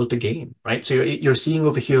able to gain, right? So you're seeing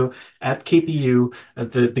over here at KPU,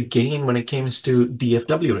 the gain when it comes to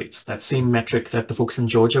DFW rates, that same metric that the folks in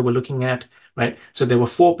Georgia were looking at, right? So there were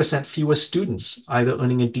 4% fewer students either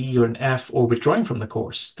earning a D or an F or withdrawing from the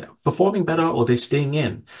course. They're performing better or they're staying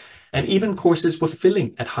in. And even courses were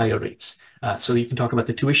filling at higher rates. So you can talk about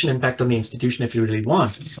the tuition impact on the institution if you really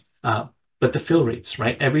want, but the fill rates,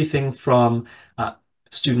 right? Everything from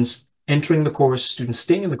students entering the course, students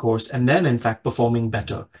staying in the course, and then in fact performing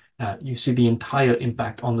better. You see the entire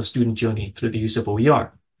impact on the student journey through the use of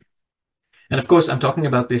OER. And of course, I'm talking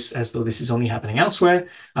about this as though this is only happening elsewhere.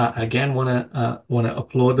 Again, want to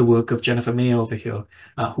applaud the work of Jennifer Mayer over here,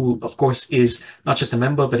 who, of course, is not just a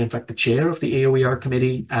member, but in fact the chair of the AOER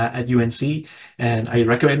committee at UNC. And I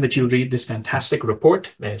recommend that you read this fantastic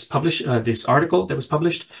report that is published, this article that was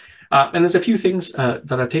published. And there's a few things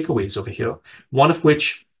that are takeaways over here. One of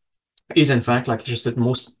which is, in fact, like just at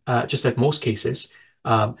most cases,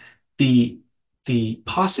 The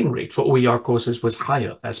passing rate for OER courses was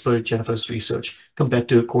higher, as per Jennifer's research, compared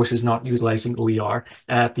to courses not utilizing OER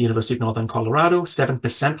at the University of Northern Colorado,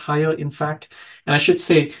 7% higher, in fact. And I should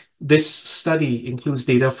say, this study includes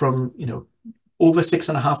data from, over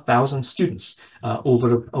 6,500 students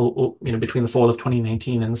between the fall of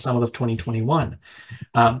 2019 and the summer of 2021.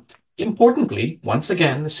 Importantly, once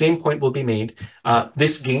again, the same point will be made.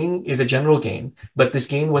 This gain is a general gain, but this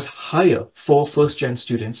gain was higher for first-gen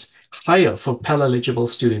students, higher for Pell-eligible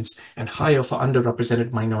students, and higher for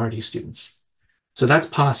underrepresented minority students. So that's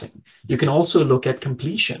passing. You can also look at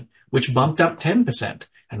completion, which bumped up 10%.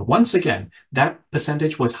 And once again, that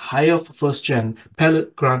percentage was higher for first-gen Pell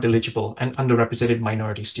Grant eligible and underrepresented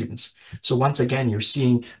minority students. So once again, you're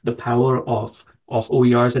seeing the power of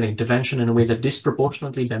OERs and intervention in a way that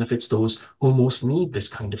disproportionately benefits those who most need this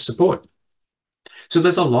kind of support. So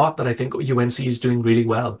there's a lot that I think UNC is doing really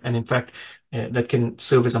well. And in fact, that can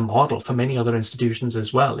serve as a model for many other institutions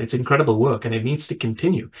as well. It's incredible work and it needs to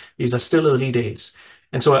continue. These are still early days.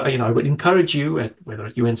 And so, I would encourage you, whether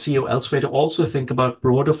at UNC or elsewhere, to also think about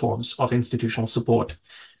broader forms of institutional support.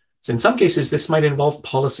 So in some cases, this might involve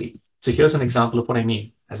policy. So here's an example of what I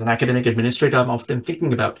mean. As an academic administrator, I'm often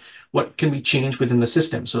thinking about what can we change within the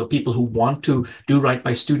system so people who want to do right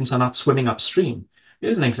by students are not swimming upstream.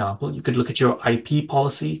 Here's an example. You could look at your IP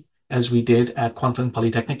policy, as we did at Kwantlen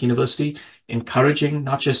Polytechnic University, encouraging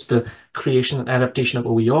not just the creation and adaptation of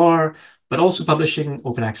OER, but also publishing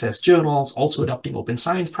open access journals, also adopting open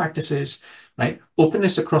science practices, right?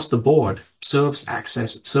 Openness across the board serves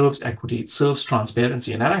access, it serves equity, it serves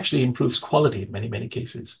transparency, and that actually improves quality in many, many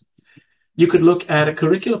cases. You could look at a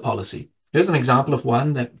curricular policy. Here's an example of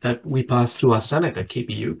one that we passed through our Senate at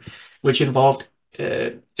KPU, which involved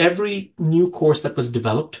every new course that was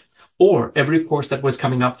developed or every course that was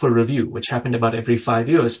coming up for review, which happened about every 5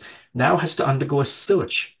 years, now has to undergo a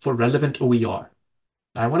search for relevant OER.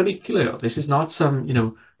 I want to be clear, this is not some,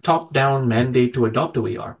 top-down mandate to adopt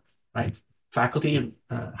OER, right? Faculty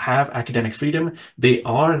have academic freedom. They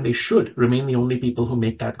are and they should remain the only people who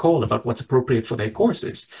make that call about what's appropriate for their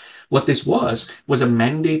courses. What this was a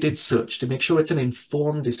mandated search to make sure it's an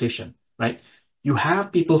informed decision, right? You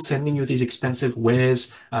have people sending you these expensive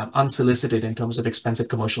wares unsolicited in terms of expensive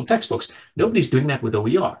commercial textbooks. Nobody's doing that with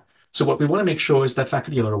OER. So what we want to make sure is that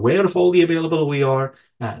faculty are aware of all the available OER,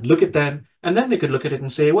 look at them, and then they could look at it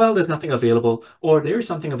and say, well, there's nothing available, or there is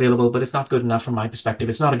something available, but it's not good enough from my perspective.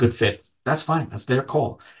 It's not a good fit. That's fine. That's their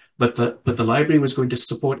call. But the library was going to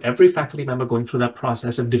support every faculty member going through that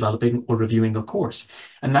process of developing or reviewing a course.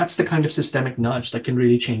 And that's the kind of systemic nudge that can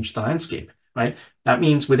really change the landscape, right? That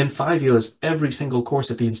means within 5 years, every single course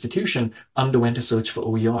at the institution underwent a search for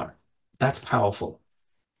OER. That's powerful.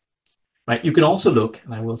 Right. You can also look,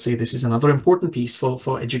 and I will say this is another important piece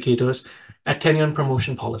for educators, at tenure and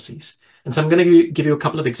promotion policies. And so I'm going to give you a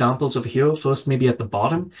couple of examples over here. First, maybe at the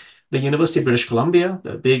bottom, the University of British Columbia,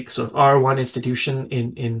 the big sort of R1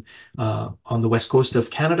 institution on the west coast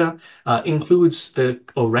of Canada, includes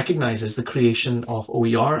or recognizes the creation of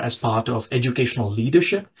OER as part of educational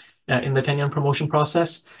leadership in the tenure and promotion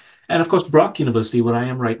process. And of course, Brock University, where I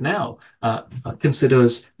am right now,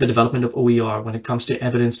 considers the development of OER when it comes to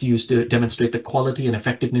evidence used to demonstrate the quality and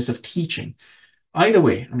effectiveness of teaching. Either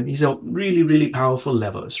way, I mean, these are really, really powerful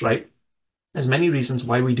levers, right? There's many reasons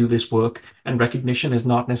why we do this work, and recognition is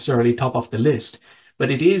not necessarily top of the list,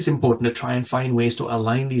 but it is important to try and find ways to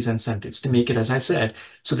align these incentives to make it, as I said,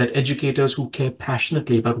 so that educators who care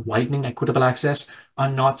passionately about widening equitable access are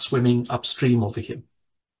not swimming upstream over here.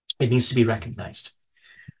 It needs to be recognized.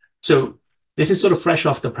 So this is sort of fresh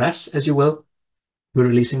off the press, as you will. We're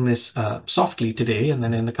releasing this softly today, and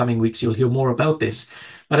then in the coming weeks, you'll hear more about this.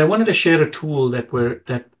 But I wanted to share a tool that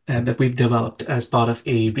we've developed as part of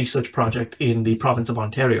a research project in the province of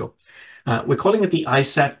Ontario. We're calling it the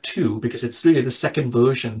ISAT-2 because it's really the second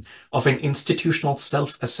version of an institutional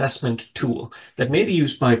self-assessment tool that may be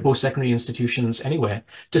used by post-secondary institutions anywhere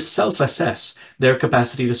to self-assess their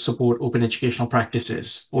capacity to support open educational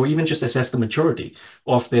practices, or even just assess the maturity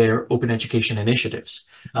of their open education initiatives.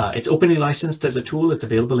 It's openly licensed as a tool. It's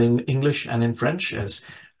available in English and in French, as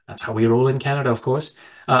that's how we roll in Canada, of course.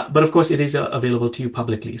 But of course, it is available to you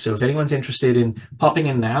publicly. So if anyone's interested in popping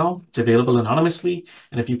in now, it's available anonymously.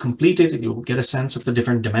 And if you complete it, you'll get a sense of the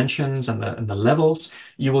different dimensions and the levels.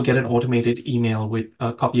 You will get an automated email with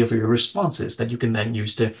a copy of your responses that you can then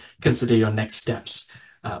use to consider your next steps.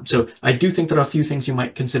 So I do think there are a few things you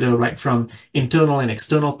might consider, right from internal and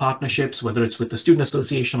external partnerships, whether it's with the student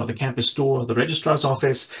association or the campus store or the registrar's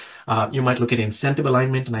office. You might look at incentive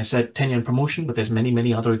alignment, and I said tenure and promotion, but there's many,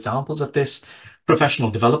 many other examples of this. Professional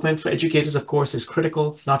development for educators, of course, is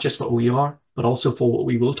critical, not just for OER, but also for what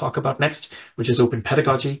we will talk about next, which is open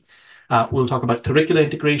pedagogy. We'll talk about curricular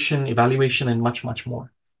integration, evaluation, and much, much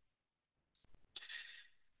more.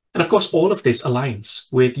 And of course, all of this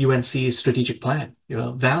aligns with UNC's strategic plan,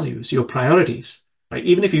 your values, your priorities, right?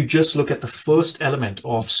 Even if you just look at the first element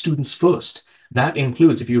of students first, that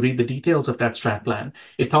includes, if you read the details of that strat plan,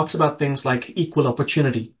 it talks about things like equal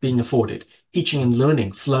opportunity being afforded, teaching and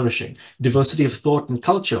learning flourishing, diversity of thought and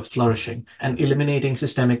culture flourishing, and eliminating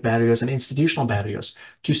systemic barriers and institutional barriers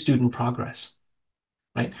to student progress,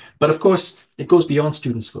 right? But of course, it goes beyond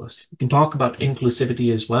students first. You can talk about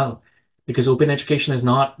inclusivity as well, because open education is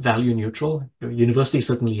not value neutral. Your university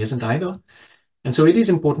certainly isn't either. And so it is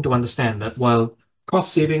important to understand that while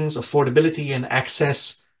cost savings, affordability, and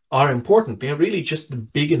access are important, they are really just the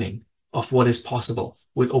beginning of what is possible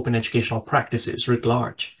with open educational practices writ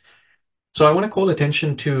large. So I want to call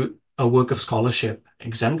attention to a work of scholarship,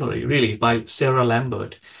 exemplary really, by Sarah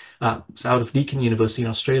Lambert, it's out of Deakin University in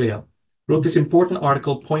Australia, wrote this important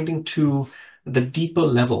article pointing to the deeper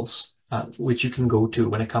levels which you can go to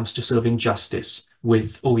when it comes to serving justice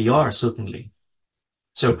with OER, certainly.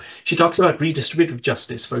 So she talks about redistributive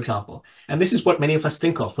justice, for example, and this is what many of us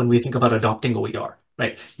think of when we think about adopting OER,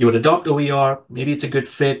 right? You would adopt OER, maybe it's a good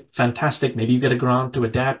fit, fantastic, maybe you get a grant to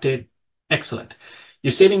adapt it, excellent.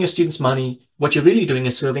 You're saving your students money. What you're really doing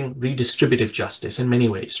is serving redistributive justice in many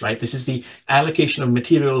ways, right? This is the allocation of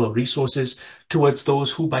material or resources towards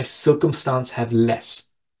those who by circumstance have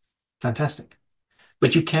less. Fantastic.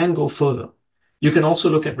 But you can go further. You can also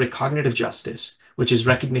look at recognitive justice, which is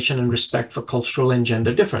recognition and respect for cultural and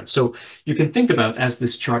gender difference. So you can think about, as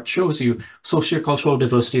this chart shows you, sociocultural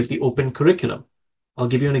diversity of the open curriculum. I'll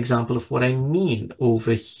give you an example of what I mean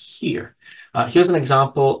over here. Here's an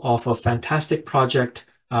example of a fantastic project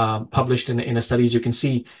published in a study, as you can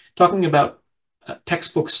see, talking about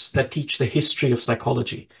textbooks that teach the history of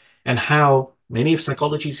psychology and how many of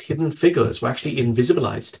psychology's hidden figures were actually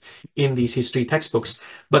invisibilized in these history textbooks.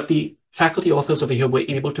 But the faculty authors over here were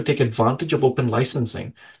able to take advantage of open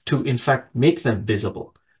licensing to, in fact, make them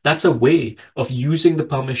visible. That's a way of using the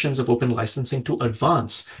permissions of open licensing to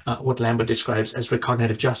advance what Lambert describes as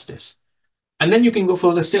recognitive justice. And then you can go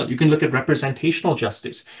further still. You can look at representational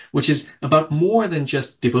justice, which is about more than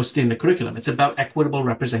just diversity in the curriculum. It's about equitable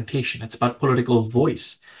representation. It's about political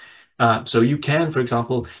voice. So you can, for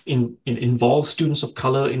example, involve students of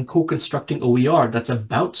color in co-constructing OER that's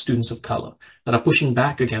about students of color that are pushing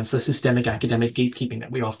back against the systemic academic gatekeeping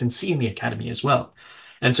that we often see in the academy as well.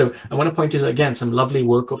 And so I want to point to, again, some lovely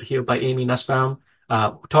work over here by Amy Nussbaum,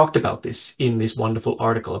 who talked about this in this wonderful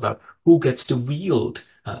article about who gets to wield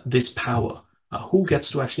this power, who gets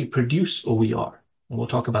to actually produce OER. And we'll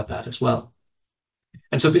talk about that as well.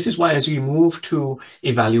 And so this is why, as we move to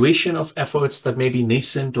evaluation of efforts that may be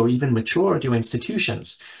nascent or even mature at your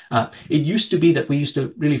institutions, it used to be that we used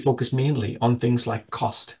to really focus mainly on things like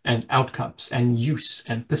cost and outcomes and use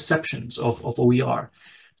and perceptions of OER.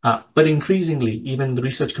 But increasingly, even the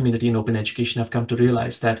research community in open education have come to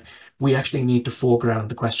realize that we actually need to foreground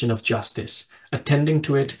the question of justice, attending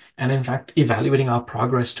to it, and in fact, evaluating our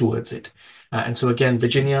progress towards it. And so again,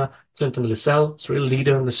 Virginia Clinton-Lissell is a real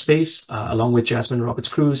leader in the space, along with Jasmine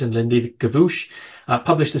Roberts-Cruz and Lindy Gavouche,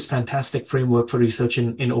 published this fantastic framework for research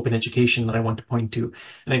in open education that I want to point to.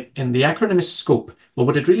 And the acronym is SCOPE. But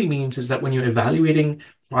what it really means is that when you're evaluating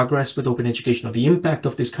progress with open education or the impact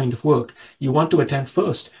of this kind of work, you want to attend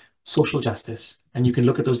first social justice. And you can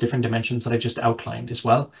look at those different dimensions that I just outlined as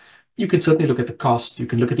well. You can certainly look at the cost. You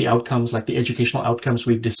can look at the outcomes, like the educational outcomes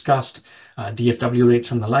we've discussed, DFW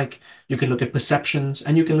rates and the like. You can look at perceptions,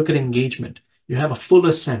 and you can look at engagement. You have a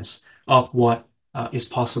fuller sense of what is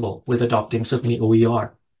possible with adopting certainly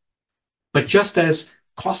OER. But just as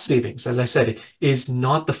cost savings, as I said, is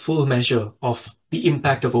not the full measure of the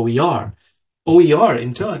impact of OER, OER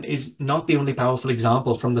in turn is not the only powerful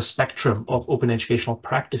example from the spectrum of open educational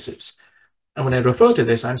practices. And when I refer to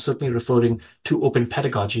this, I'm certainly referring to open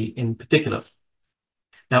pedagogy in particular.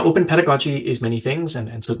 Now, open pedagogy is many things,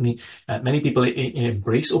 and certainly many people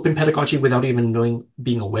embrace open pedagogy without even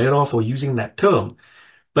being aware of or using that term.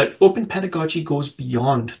 But open pedagogy goes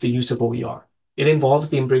beyond the use of OER. It involves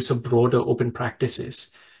the embrace of broader open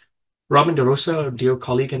practices. Robin DeRosa, a dear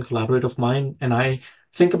colleague and collaborator of mine, and I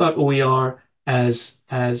think about OER as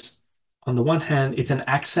on the one hand, it's an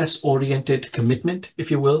access-oriented commitment,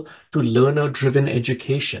 if you will, to learner-driven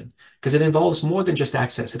education, because it involves more than just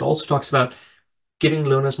access. It also talks about giving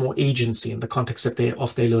learners more agency in the context of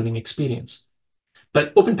their learning experience.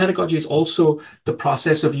 But open pedagogy is also the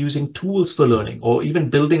process of using tools for learning or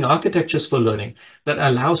even building architectures for learning that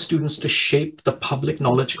allow students to shape the public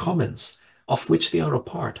knowledge commons. of which they are a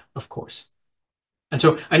part, of course. And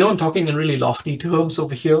so I know I'm talking in really lofty terms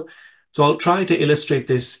over here, so I'll try to illustrate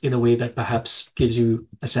this in a way that perhaps gives you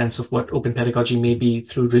a sense of what open pedagogy may be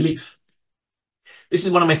through relief. This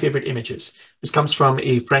is one of my favorite images. This comes from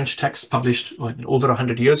a French text published over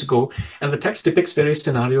 100 years ago, and the text depicts various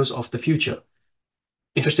scenarios of the future.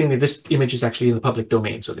 Interestingly, this image is actually in the public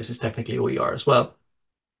domain, so this is technically OER as well.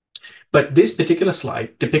 But this particular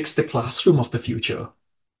slide depicts the classroom of the future,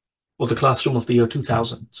 or the classroom of the year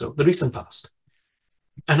 2000, so the recent past.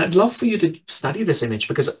 And I'd love for you to study this image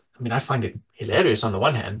because, I mean, I find it hilarious on the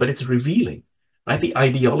one hand, but it's revealing, right? The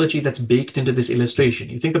ideology that's baked into this illustration.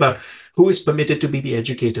 You think about who is permitted to be the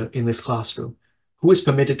educator in this classroom, who is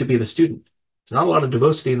permitted to be the student. There's not a lot of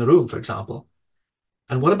diversity in the room, for example.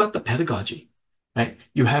 And what about the pedagogy, right?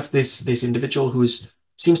 You have this individual who's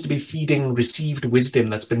seems to be feeding received wisdom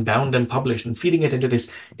that's been bound and published and feeding it into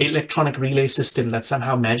this electronic relay system that's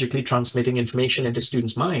somehow magically transmitting information into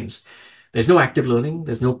students' minds. There's no active learning.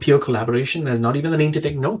 There's no peer collaboration. There's not even the need to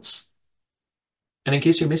take notes. And in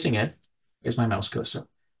case you're missing it, here's my mouse cursor.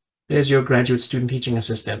 There's your graduate student teaching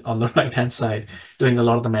assistant on the right-hand side doing a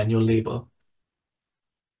lot of the manual labor,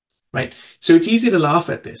 right? So it's easy to laugh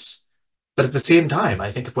at this. But at the same time, I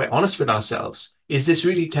think if we're honest with ourselves, is this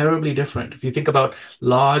really terribly different? If you think about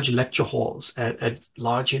large lecture halls at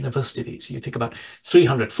large universities, you think about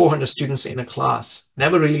 300, 400 students in a class,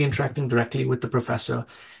 never really interacting directly with the professor,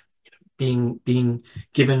 being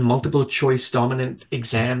given multiple choice dominant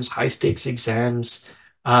exams, high stakes exams.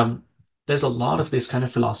 There's a lot of this kind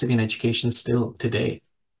of philosophy in education still today.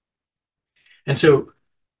 And so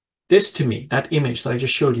this, to me, that image that I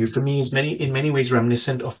just showed you, for me, is in many ways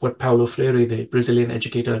reminiscent of what Paulo Freire, the Brazilian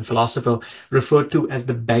educator and philosopher, referred to as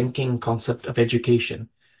the banking concept of education.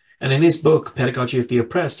 And in his book, Pedagogy of the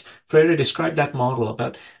Oppressed, Freire described that model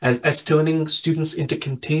about as turning students into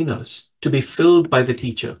containers to be filled by the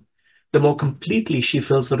teacher. The more completely she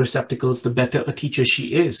fills the receptacles, the better a teacher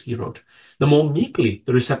she is, he wrote. The more meekly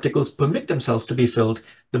the receptacles permit themselves to be filled,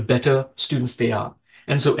 the better students they are.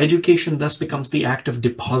 And so education thus becomes the act of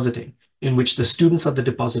depositing, in which the students are the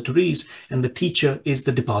depositories and the teacher is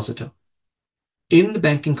the depositor. In the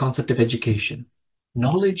banking concept of education,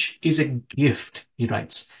 knowledge is a gift, he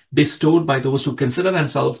writes, bestowed by those who consider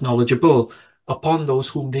themselves knowledgeable upon those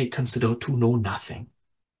whom they consider to know nothing.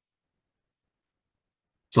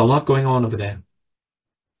 There's a lot going on over there.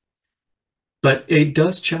 But it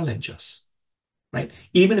does challenge us, right?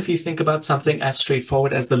 Even if you think about something as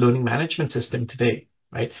straightforward as the learning management system today,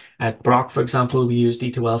 right? At Brock, for example, we use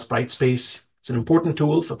D2L's Brightspace. It's an important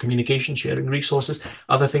tool for communication, sharing resources,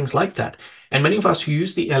 other things like that. And many of us who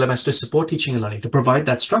use the LMS to support teaching and learning, to provide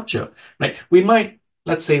that structure, right? We might,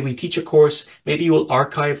 let's say we teach a course, maybe you will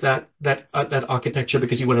archive that architecture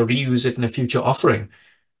because you want to reuse it in a future offering.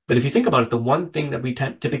 But if you think about it, the one thing that we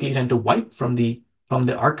typically tend to wipe from the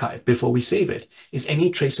archive before we save it is any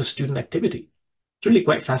trace of student activity. It's really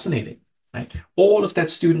quite fascinating, right? All of that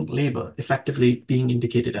student labor effectively being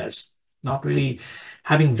indicated as not really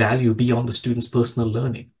having value beyond the student's personal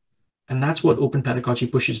learning. And that's what open pedagogy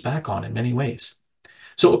pushes back on in many ways.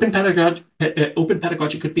 So open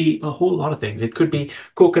pedagogy could be a whole lot of things. It could be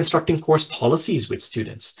co-constructing course policies with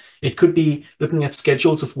students. It could be looking at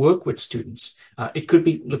schedules of work with students. It could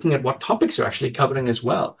be looking at what topics you're actually covering as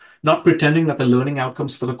well, not pretending that the learning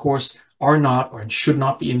outcomes for the course are not or should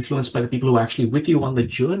not be influenced by the people who are actually with you on the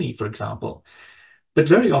journey, for example. But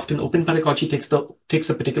very often, open pedagogy takes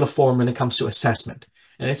a particular form when it comes to assessment.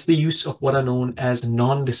 And it's the use of what are known as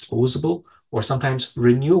non-disposable or sometimes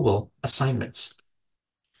renewable assignments.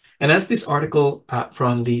 And as this article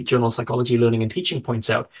from the journal Psychology, Learning and Teaching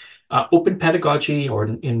points out, open pedagogy, or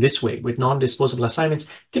in this way, with non-disposable assignments,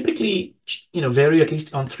 typically vary at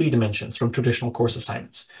least on 3 dimensions from traditional course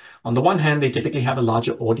assignments. On the one hand, they typically have a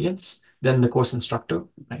larger audience than the course instructor.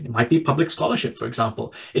 Right? It might be public scholarship, for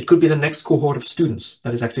example. It could be the next cohort of students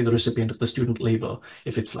that is actually the recipient of the student labor,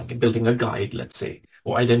 if it's like building a guide, let's say,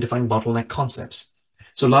 or identifying bottleneck concepts.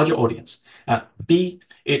 So larger audience. B,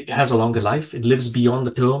 it has a longer life. It lives beyond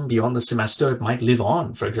the term, beyond the semester. It might live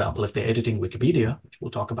on, for example, if they're editing Wikipedia, which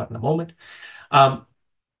we'll talk about in a moment.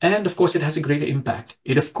 And of course, it has a greater impact.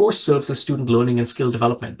 It, of course, serves as student learning and skill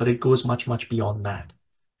development, but it goes much, much beyond that.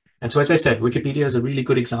 And so, as I said, Wikipedia is a really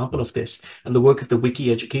good example of this. And the work of the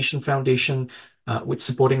Wiki Education Foundation, with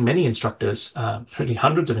supporting many instructors, really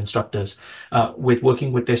hundreds of instructors, with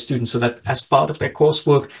working with their students so that as part of their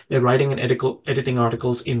coursework, they're writing and editing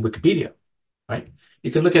articles in Wikipedia, right?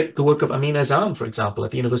 You can look at the work of Amin Azam, for example,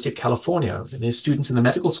 at the University of California, and his students in the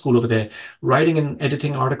medical school over there, writing and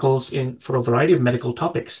editing articles for a variety of medical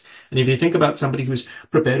topics. And if you think about somebody who's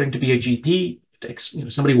preparing to be a GP,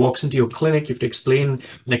 somebody walks into your clinic, you have to explain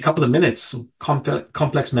in a couple of minutes some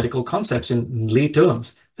complex medical concepts in lay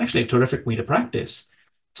terms. It's actually a terrific way to practice.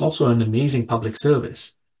 It's also an amazing public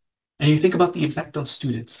service. And you think about the impact on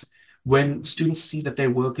students. When students see that their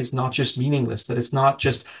work is not just meaningless, that it's not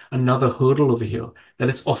just another hurdle over here, that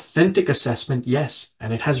it's authentic assessment, yes,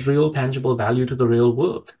 and it has real tangible value to the real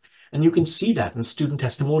world. And you can see that in student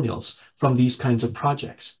testimonials from these kinds of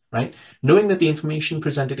projects, right? Knowing that the information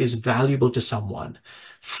presented is valuable to someone,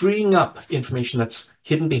 freeing up information that's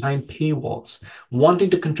hidden behind paywalls, wanting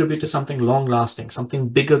to contribute to something long-lasting, something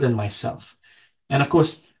bigger than myself. And of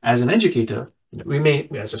course, as an educator,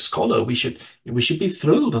 as a scholar, we should be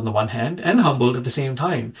thrilled on the one hand and humbled at the same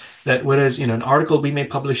time. That whereas, an article we may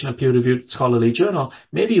publish in a peer-reviewed scholarly journal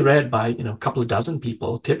may be read by, a couple of dozen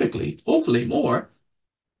people, typically, hopefully more.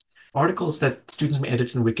 Articles that students may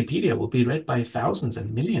edit in Wikipedia will be read by thousands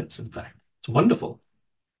and millions, in fact. It's wonderful.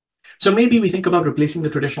 So maybe we think about replacing the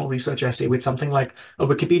traditional research essay with something like a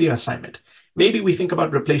Wikipedia assignment. Maybe we think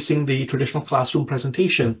about replacing the traditional classroom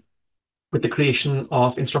presentation with the creation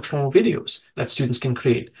of instructional videos that students can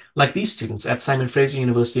create, like these students at Simon Fraser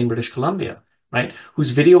University in British Columbia, right?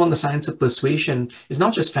 Whose video on the science of persuasion is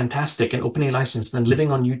not just fantastic and openly licensed and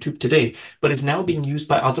living on YouTube today, but is now being used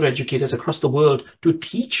by other educators across the world to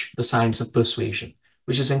teach the science of persuasion,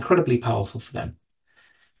 which is incredibly powerful for them.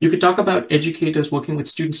 You could talk about educators working with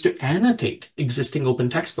students to annotate existing open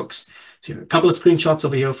textbooks. So a couple of screenshots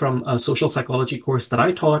over here from a social psychology course that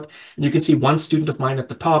I taught. And you can see one student of mine at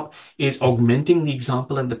the top is augmenting the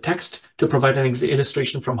example and the text to provide an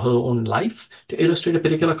illustration from her own life to illustrate a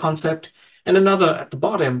particular concept. And another at the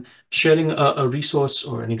bottom sharing a resource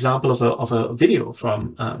or an example of a video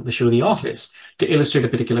from the show The Office to illustrate a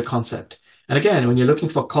particular concept. And again, when you're looking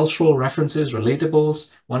for cultural references,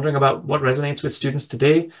 relatables, wondering about what resonates with students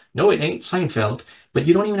today, no, it ain't Seinfeld, but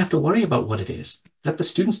you don't even have to worry about what it is. Let the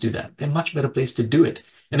students do that. They're a much better place to do it.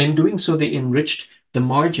 And in doing so, they enriched the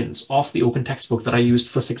margins of the open textbook that I used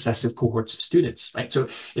for successive cohorts of students, right? So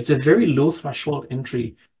it's a very low threshold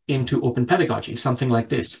entry into open pedagogy, something like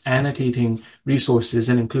this, annotating resources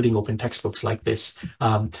and including open textbooks like this.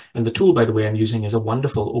 And the tool, by the way, I'm using is a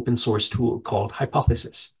wonderful open source tool called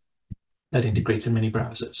Hypothesis that integrates in many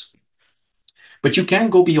browsers. But you can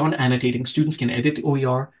go beyond annotating. Students can edit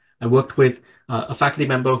OER. I worked with a faculty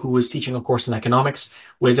member who was teaching a course in economics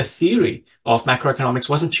where the theory of macroeconomics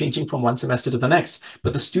wasn't changing from one semester to the next,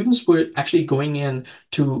 but the students were actually going in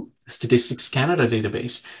to Statistics Canada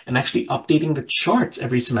database and actually updating the charts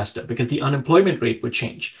every semester because the unemployment rate would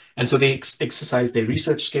change. And so they exercised their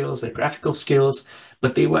research skills, their graphical skills,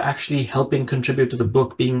 but they were actually helping contribute to the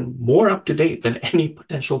book being more up to date than any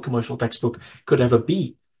potential commercial textbook could ever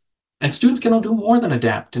be. And students cannot do more than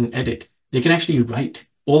adapt and edit. They can actually write,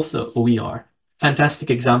 author OER. Fantastic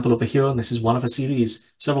example over here, and this is one of a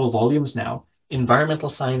series, several volumes now, Environmental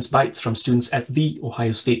Science Bites from students at The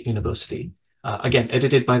Ohio State University. Again,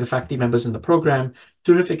 edited by the faculty members in the program,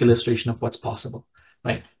 terrific illustration of what's possible.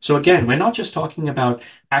 Right. So again, we're not just talking about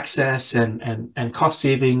access and cost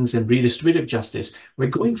savings and redistributive justice. We're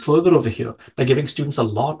going further over here by giving students a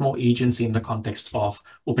lot more agency in the context of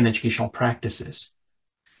open educational practices.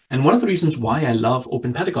 And one of the reasons why I love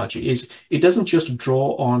open pedagogy is it doesn't just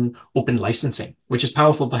draw on open licensing, which is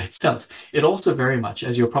powerful by itself. It also very much,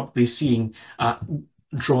 as you're probably seeing,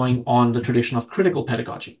 drawing on the tradition of critical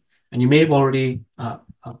pedagogy. And you may have already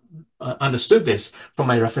understood this from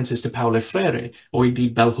my references to Paulo Freire or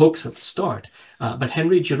indeed bell hooks at the start. But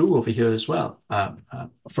Henry Giroux over here as well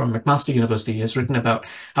from McMaster University has written about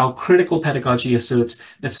how critical pedagogy asserts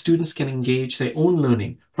that students can engage their own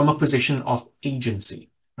learning from a position of agency.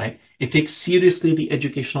 Right? It takes seriously the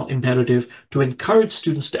educational imperative to encourage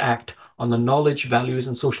students to act on the knowledge, values,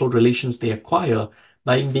 and social relations they acquire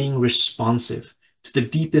by being responsive to the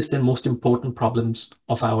deepest and most important problems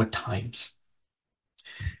of our times.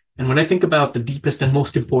 And when I think about the deepest and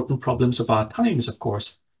most important problems of our times, of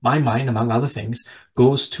course, my mind, among other things,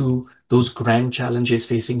 goes to those grand challenges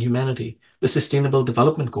facing humanity, the Sustainable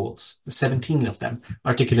Development Goals, the 17 of them,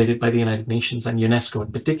 articulated by the United Nations and UNESCO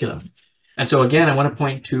in particular. And so again, I want to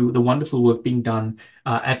point to the wonderful work being done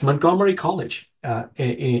at Montgomery College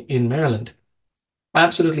in Maryland.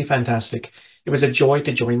 Absolutely fantastic. It was a joy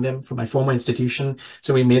to join them from my former institution.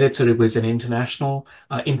 So we made it so it was an international,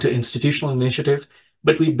 inter-institutional initiative.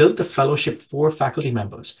 But we built a fellowship for faculty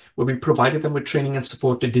members where we provided them with training and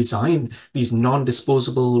support to design these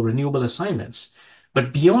non-disposable renewable assignments.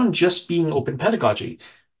 But beyond just being open pedagogy,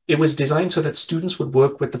 it was designed so that students would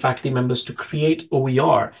work with the faculty members to create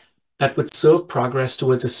OER that would serve progress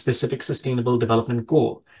towards a specific sustainable development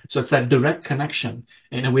goal. So it's that direct connection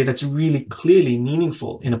in a way that's really clearly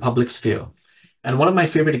meaningful in a public sphere. And one of my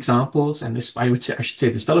favorite examples, and this I should say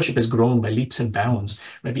this fellowship has grown by leaps and bounds.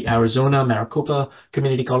 Right? The Arizona Maricopa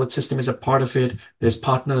Community College System is a part of it. There's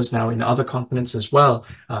partners now in other continents as well.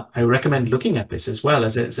 I recommend looking at this as well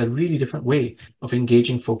as a really different way of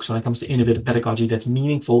engaging folks when it comes to innovative pedagogy that's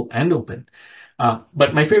meaningful and open.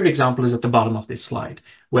 But my favorite example is at the bottom of this slide,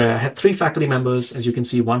 where I had 3 faculty members, as you can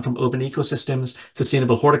see, one from urban ecosystems,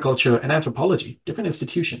 sustainable horticulture, and anthropology, different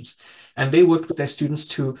institutions. And they worked with their students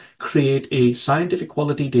to create a scientific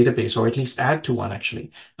quality database, or at least add to one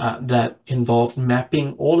actually, that involved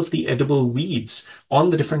mapping all of the edible weeds on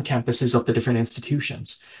the different campuses of the different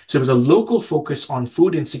institutions. So it was a local focus on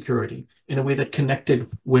food insecurity in a way that connected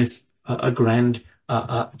with a grand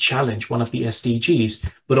challenge, one of the SDGs,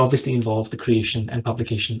 but obviously involved the creation and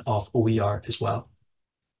publication of OER as well.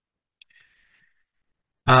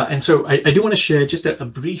 And so I do want to share just a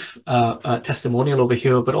brief testimonial over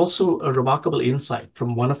here, but also a remarkable insight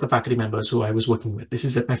from one of the faculty members who I was working with. This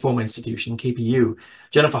is at my former institution, KPU,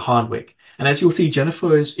 Jennifer Hardwick. And as you'll see,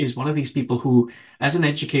 Jennifer is one of these people who, as an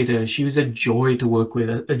educator, she was a joy to work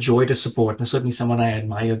with, a joy to support, and certainly someone I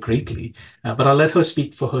admire greatly. But I'll let her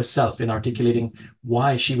speak for herself in articulating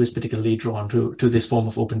why she was particularly drawn to this form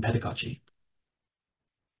of open pedagogy.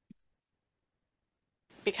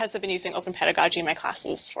 Because I've been using open pedagogy in my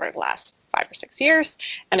classes for the last 5 or 6 years,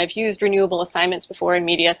 and I've used renewable assignments before and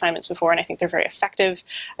media assignments before, and I think they're very effective.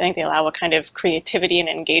 I think they allow a kind of creativity and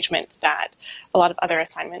engagement that a lot of other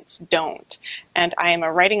assignments don't. And I am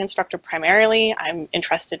a writing instructor primarily. I'm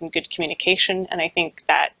interested in good communication, and I think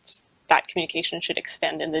that that communication should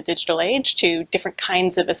extend in the digital age to different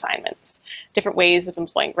kinds of assignments, different ways of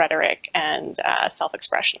employing rhetoric and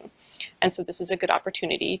self-expression. And so this is a good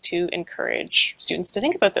opportunity to encourage students to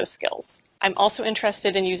think about those skills. I'm also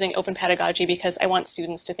interested in using open pedagogy because I want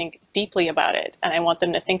students to think deeply about it, and I want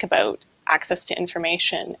them to think about access to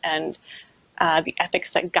information and the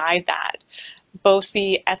ethics that guide that. Both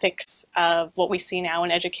the ethics of what we see now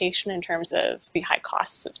in education in terms of the high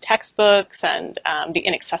costs of textbooks and the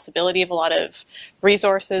inaccessibility of a lot of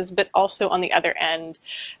resources, but also on the other end,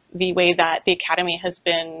 the way that the academy has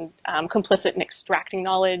been complicit in extracting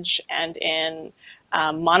knowledge and in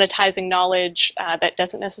monetizing knowledge that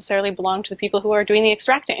doesn't necessarily belong to the people who are doing the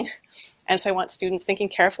extracting. And so I want students thinking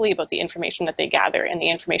carefully about the information that they gather and the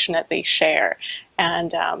information that they share,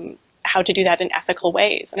 and how to do that in ethical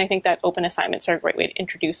ways. And I think that open assignments are a great way to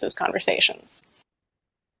introduce those conversations.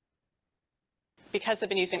 Because I've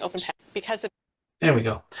been using There we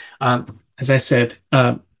go. As I said,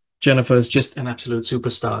 Jennifer is just an absolute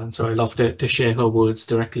superstar, and so I love to share her words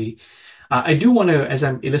directly. I do want to, as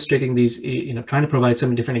I'm illustrating these, trying to provide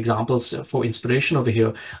some different examples for inspiration over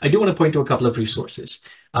here, I do want to point to a couple of resources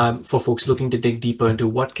for folks looking to dig deeper into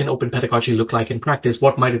what can open pedagogy look like in practice,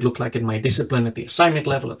 what might it look like in my discipline at the assignment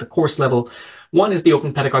level, at the course level. One is the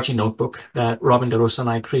Open Pedagogy Notebook that Robin DeRosa and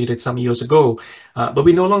I created some years ago, but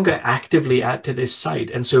we no longer actively add to this site.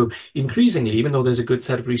 And so increasingly, even though there's a good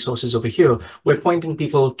set of resources over here, we're pointing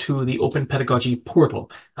people to the Open Pedagogy Portal,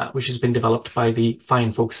 which has been developed by the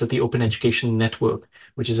fine folks at the Open Education Network,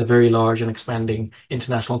 which is a very large and expanding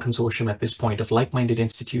international consortium at this point of like-minded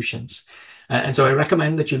institutions. And so I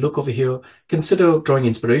recommend that you look over here, consider drawing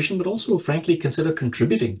inspiration, but also, frankly, consider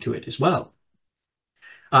contributing to it as well.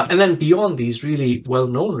 And then beyond these really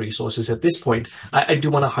well-known resources at this point, I do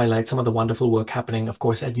want to highlight some of the wonderful work happening, of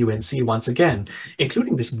course, at UNC once again,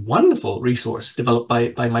 including this wonderful resource developed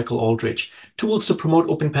by Michael Aldrich, Tools to Promote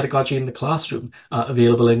Open Pedagogy in the Classroom,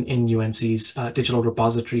 available in UNC's digital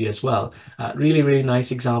repository as well. Really, really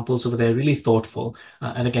nice examples over there, really thoughtful.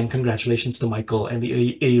 And again, congratulations to Michael and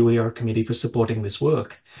the AOER committee for supporting this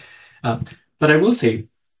work. But I will say,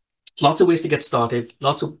 lots of ways to get started,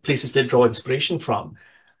 lots of places to draw inspiration from.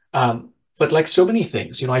 But like so many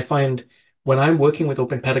things, I find when I'm working with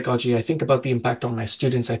open pedagogy, I think about the impact on my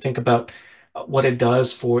students. I think about what it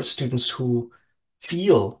does for students who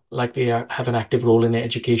feel like they have an active role in their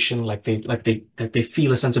education, like they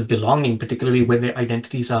feel a sense of belonging, particularly when their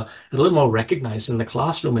identities are a little more recognized in the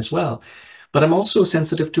classroom as well. But I'm also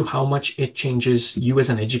sensitive to how much it changes you as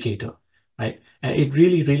an educator, right? It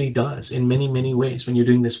really, really does in many, many ways when you're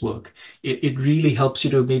doing this work. It really helps you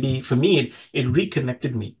to maybe, for me, it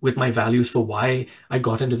reconnected me with my values for why I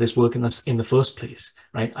got into this work in the first place,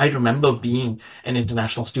 right? I remember being an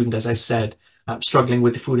international student, as I said, struggling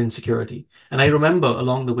with food insecurity. And I remember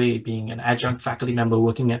along the way being an adjunct faculty member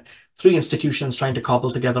working at 3 institutions trying to cobble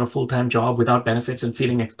together a full-time job without benefits and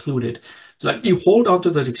feeling excluded. So like, you hold on to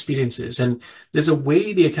those experiences, and there's a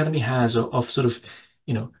way the academy has of sort of,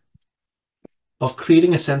 of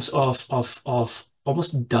creating a sense of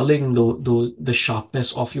almost dulling the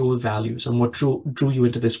sharpness of your values and what drew you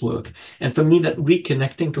into this work. And for me, that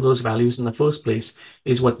reconnecting to those values in the first place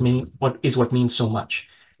is what means so much.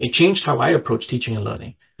 It changed how I approach teaching and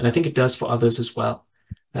learning, and I think it does for others as well.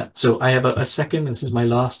 So I have a second, this is my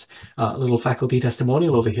last little faculty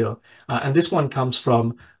testimonial over here. And this one comes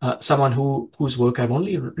from someone whose work I've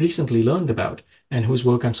only recently learned about and whose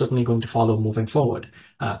work I'm certainly going to follow moving forward.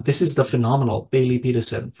 This is the phenomenal Bailey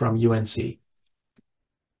Peterson from UNC.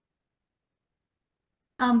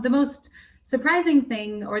 The most surprising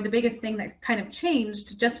thing, or the biggest thing that kind of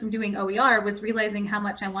changed just from doing OER, was realizing how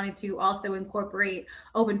much I wanted to also incorporate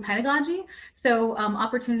open pedagogy. So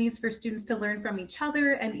opportunities for students to learn from each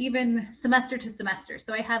other, and even semester to semester.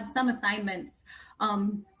 So I have some assignments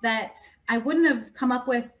that I wouldn't have come up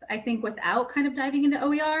with, I think, without kind of diving into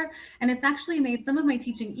OER. And it's actually made some of my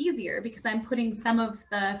teaching easier because I'm putting some of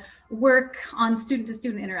the work on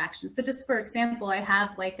student-to-student interactions. So just for example, I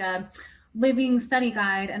have like a living study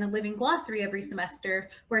guide and a living glossary every semester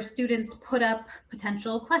where students put up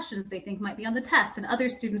potential questions they think might be on the test, and other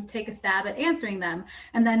students take a stab at answering them.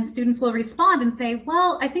 And then students will respond and say,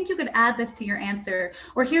 well, I think you could add this to your answer,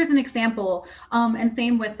 or here's an example. And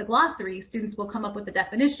same with the glossary, students will come up with a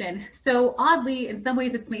definition. So oddly, in some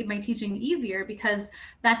ways, it's made my teaching easier because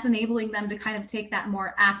that's enabling them to kind of take that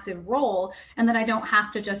more active role, and then I don't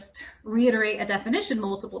have to just reiterate a definition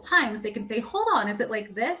multiple times. They can say, hold on, is it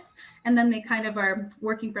like this? And then they kind of are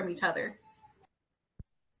working from each other.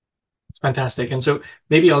 It's fantastic. And so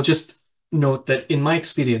maybe I'll just note that in my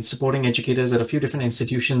experience supporting educators at a few different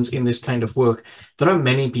institutions in this kind of work, there are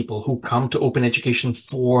many people who come to open education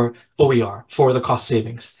for OER, for the cost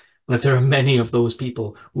savings. But there are many of those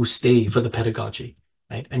people who stay for the pedagogy,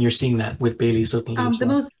 right? And you're seeing that with Bailey certainly as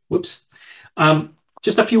well. Whoops.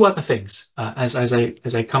 Just a few other things as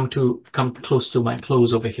I come close to my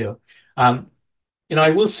close over here. I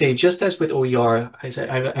will say, just as with OER,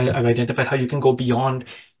 I've identified how you can go beyond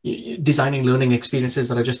designing learning experiences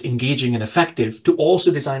that are just engaging and effective to also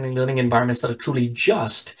designing learning environments that are truly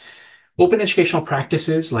just. Open educational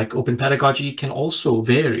practices like open pedagogy can also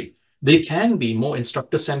vary. They can be more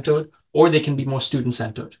instructor-centered, or they can be more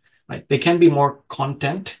student-centered, right? They can be more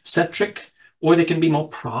content-centric, or they can be more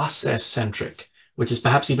process-centric, which is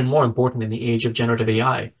perhaps even more important in the age of generative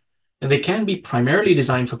AI. And they can be primarily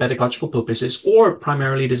designed for pedagogical purposes or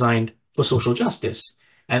primarily designed for social justice.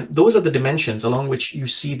 And those are the dimensions along which you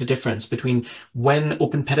see the difference between when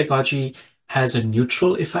open pedagogy has a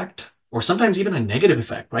neutral effect or sometimes even a negative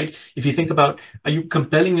effect, right? If you think about, are you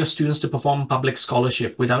compelling your students to perform public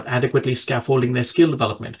scholarship without adequately scaffolding their skill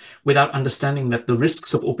development, without understanding that the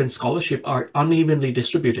risks of open scholarship are unevenly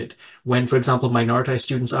distributed when, for example, minoritized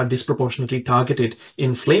students are disproportionately targeted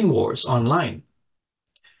in flame wars online?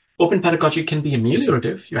 Open pedagogy can be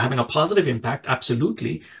ameliorative. You're having a positive impact,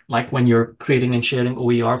 absolutely, like when you're creating and sharing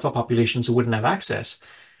OER for populations who wouldn't have access.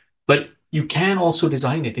 But you can also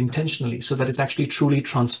design it intentionally so that it's actually truly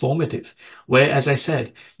transformative, where, as I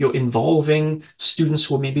said, you're involving students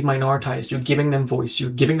who are maybe minoritized, you're giving them voice,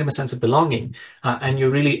 you're giving them a sense of belonging, and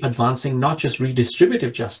you're really advancing not just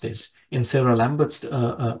redistributive justice in Sarah Lambert's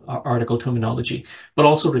article terminology, but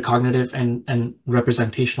also recognitive and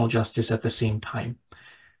representational justice at the same time.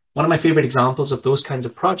 One of my favorite examples of those kinds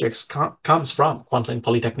of projects comes from Kwantlen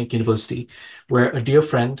Polytechnic University, where a dear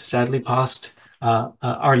friend, sadly passed,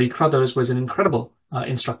 Arlie Crothers, was an incredible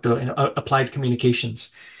instructor in applied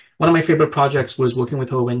communications. One of my favorite projects was working with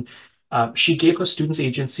her when she gave her students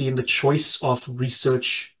agency in the choice of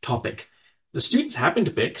research topic. The students happened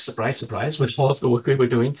to pick, surprise, surprise, with all of the work we were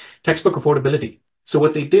doing, textbook affordability. So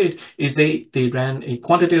what they did is they ran a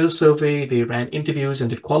quantitative survey, they ran interviews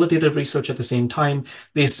and did qualitative research at the same time.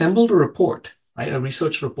 They assembled a report, right, a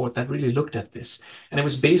research report that really looked at this. And it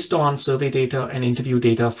was based on survey data and interview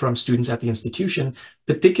data from students at the institution,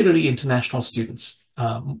 particularly international students,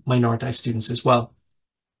 minoritized students as well.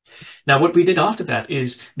 Now, what we did after that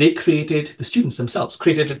is the students themselves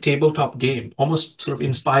created a tabletop game, almost sort of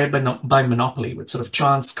inspired by Monopoly, with sort of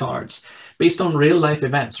chance cards based on real life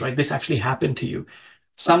events, right? This actually happened to you.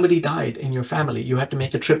 Somebody died in your family. You had to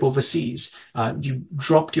make a trip overseas. You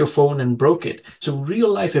dropped your phone and broke it. So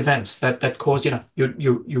real life events that caused,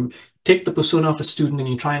 you take the persona of a student and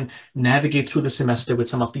you try and navigate through the semester with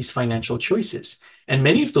some of these financial choices. And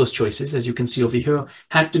many of those choices, as you can see over here,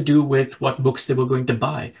 had to do with what books they were going to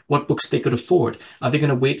buy, what books they could afford. Are they going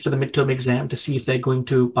to wait for the midterm exam to see if they're going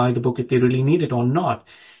to buy the book if they really need it or not?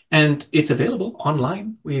 And it's available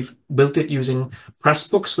online. We've built it using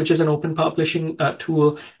Pressbooks, which is an open publishing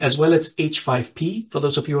tool, as well as H5P. For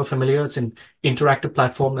those of you who are familiar, it's an interactive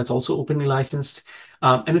platform that's also openly licensed.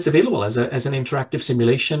 And it's available as an interactive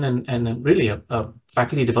simulation and really a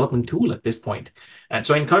faculty development tool at this point. And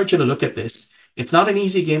so I encourage you to look at this. It's not an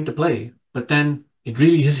easy game to play, but then it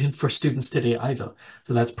really isn't for students today either.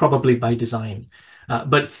 So that's probably by design.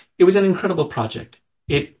 But it was an incredible project.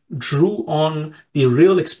 It drew on the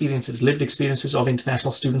real experiences, lived experiences of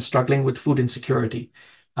international students struggling with food insecurity.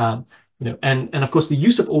 And of course, the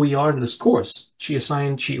use of OER in this course, she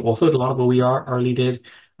authored a lot of OER, Arlie did,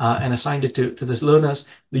 and assigned it to the learners.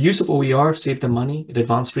 The use of OER saved them money. It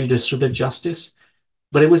advanced redistributive justice.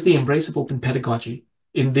 But it was the embrace of open pedagogy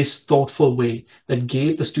in this thoughtful way that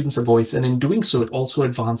gave the students a voice. And in doing so, it also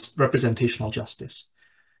advanced representational justice.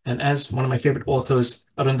 And as one of my favorite authors,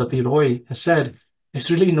 Arundhati Roy, has said, there's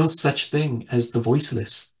really no such thing as the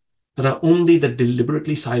voiceless. There are only the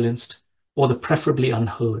deliberately silenced or the preferably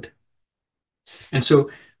unheard. And so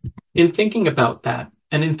in thinking about that,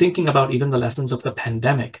 and in thinking about even the lessons of the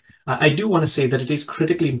pandemic, I do want to say that it is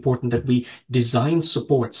critically important that we design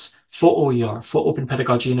supports for OER, for open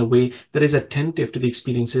pedagogy in a way that is attentive to the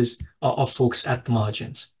experiences of folks at the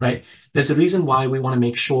margins, right? There's a reason why we want to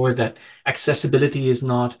make sure that accessibility is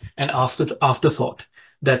not an afterthought,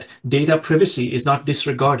 that data privacy is not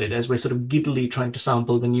disregarded as we're sort of giddily trying to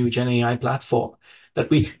sample the new Gen AI platform, that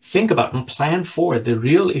we think about and plan for the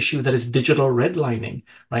real issue that is digital redlining,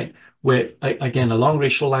 right? Where, again, along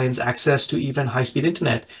racial lines, access to even high-speed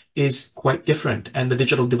internet is quite different. And the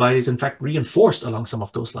digital divide is, in fact, reinforced along some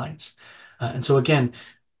of those lines. And so, again,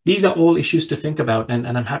 these are all issues to think about. And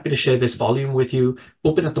I'm happy to share this volume with you,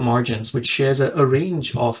 Open at the Margins, which shares a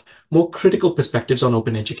range of more critical perspectives on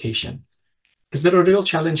open education. Because there are real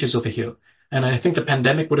challenges over here. And I think the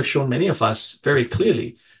pandemic would have shown many of us very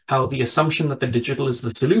clearly how the assumption that the digital is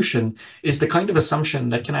the solution is the kind of assumption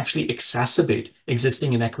that can actually exacerbate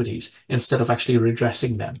existing inequities instead of actually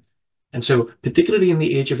redressing them. And so particularly in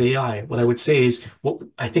the age of AI, what I would say is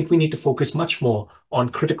I think we need to focus much more on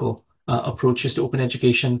critical approaches to open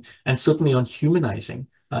education and certainly on humanizing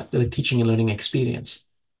the teaching and learning experience.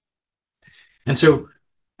 And so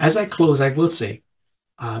as I close, I will say,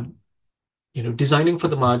 designing for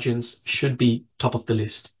the margins should be top of the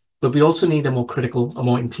list. But we also need a more critical, a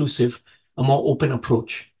more inclusive, a more open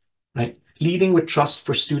approach, right? Leading with trust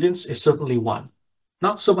for students is certainly one.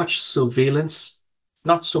 Not so much surveillance,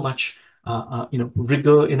 not so much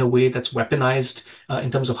rigor in a way that's weaponized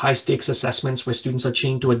in terms of high stakes assessments where students are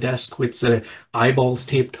chained to a desk with their eyeballs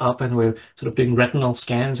taped up and we're sort of doing retinal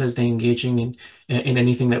scans as they're engaging in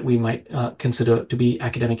anything that we might consider to be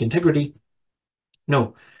academic integrity.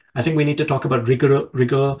 No. I think we need to talk about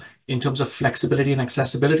rigor in terms of flexibility and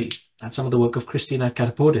accessibility. That's some of the work of Christina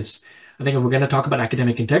Katapodis. I think if we're going to talk about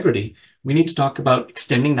academic integrity, we need to talk about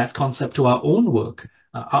extending that concept to our own work,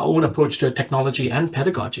 our own approach to technology and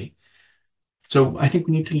pedagogy. So I think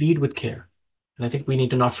we need to lead with care. And I think we need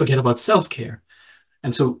to not forget about self-care.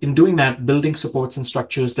 And so in doing that, building supports and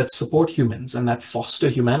structures that support humans and that foster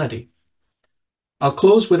humanity. I'll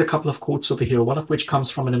close with a couple of quotes over here, one of which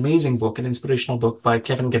comes from an amazing book, an inspirational book by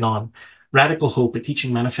Kevin Gannon, Radical Hope, a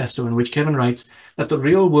Teaching Manifesto, in which Kevin writes that the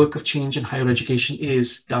real work of change in higher education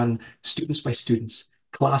is done students by students,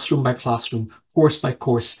 classroom by classroom, course by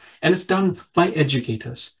course, and it's done by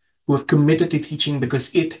educators who have committed to teaching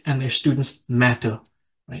because it and their students matter,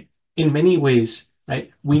 right? In many ways,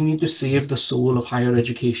 right? We need to save the soul of higher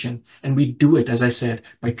education. And we do it, as I said,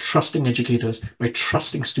 by trusting educators, by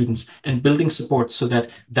trusting students, and building support so that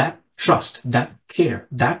that trust, that care,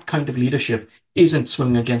 that kind of leadership isn't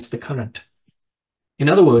swinging against the current. In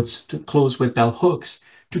other words, to close with bell hooks,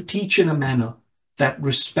 to teach in a manner that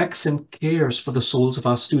respects and cares for the souls of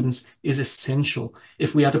our students is essential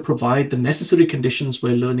if we are to provide the necessary conditions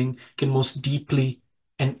where learning can most deeply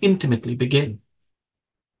and intimately begin.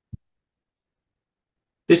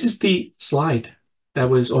 This is the slide that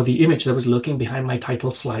was, or the image that was lurking behind my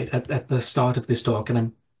title slide at the start of this talk. And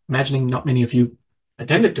I'm imagining not many of you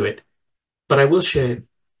attended to it, but I will share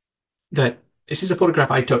that this is a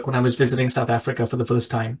photograph I took when I was visiting South Africa for the first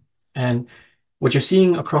time. And what you're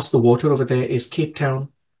seeing across the water over there is Cape Town,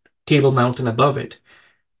 Table Mountain above it.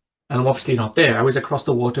 And I'm obviously not there. I was across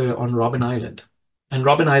the water on Robben Island. And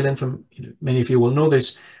Robben Island, from many of you will know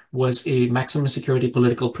this, was a maximum security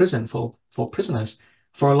political prison for prisoners.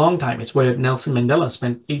 For a long time, it's where Nelson Mandela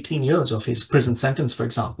spent 18 years of his prison sentence, for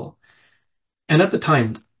example. And at the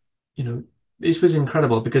time, this was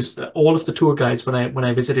incredible because all of the tour guides when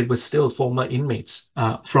I visited were still former inmates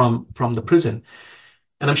from the prison.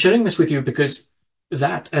 And I'm sharing this with you because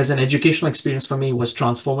that as an educational experience for me was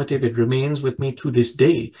transformative. It remains with me to this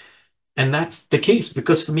day. And that's the case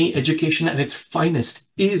because for me, education at its finest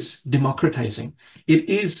is democratizing. It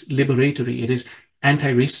is liberatory. It is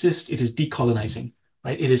anti-racist. It is decolonizing,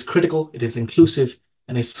 right? It is critical. It is inclusive,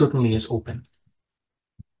 and it certainly is open.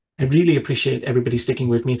 I really appreciate everybody sticking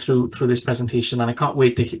with me through this presentation, and I can't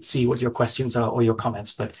wait to see what your questions are or your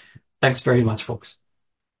comments. But thanks very much, folks.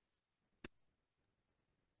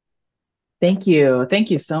 Thank you.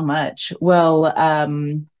 Thank you so much. Well,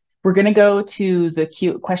 we're going to go to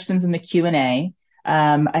the questions in the Q&A.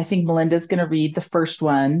 I think Melinda's going to read the first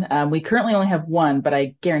one. We currently only have one, but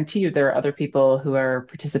I guarantee you there are other people who are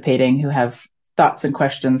participating who have thoughts and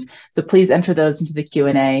questions. So please enter those into the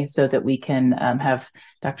Q&A so that we can have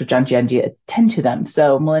Dr. Jhangiani attend to them.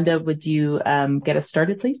 So Melinda, would you get us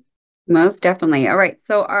started, please? Most definitely. All right.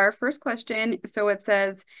 So our first question, so it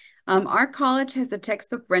says, our college has a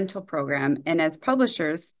textbook rental program, and as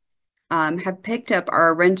publishers have picked up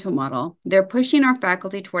our rental model, they're pushing our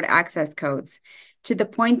faculty toward access codes to the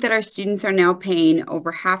point that our students are now paying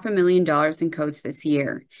over $500,000 in codes this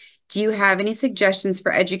year. Do you have any suggestions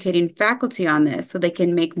for educating faculty on this so they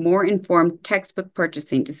can make more informed textbook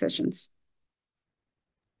purchasing decisions?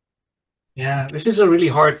 Yeah, this is a really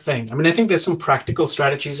hard thing. I mean, I think there's some practical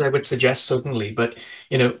strategies I would suggest, certainly, but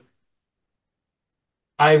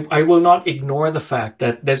I will not ignore the fact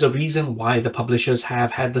that there's a reason why the publishers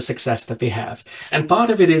have had the success that they have. And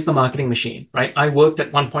part of it is the marketing machine, right? I worked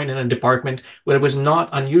at one point in a department where it was not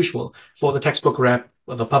unusual for the textbook rep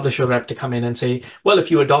or the publisher rep to come in and say, well,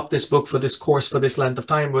 if you adopt this book for this course for this length of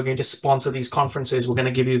time, we're going to sponsor these conferences. We're going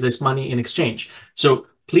to give you this money in exchange. So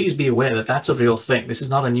please be aware that that's a real thing. This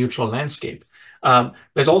is not a neutral landscape.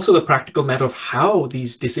 There's also the practical matter of how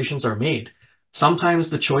these decisions are made. Sometimes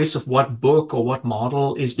the choice of what book or what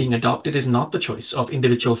model is being adopted is not the choice of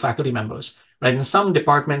individual faculty members, right? In some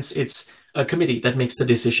departments, it's a committee that makes the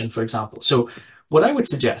decision, for example. So what I would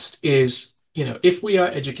suggest is, if we are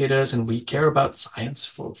educators and we care about science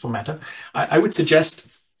for matter, I would suggest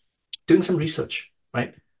doing some research,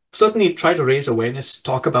 right? Certainly try to raise awareness,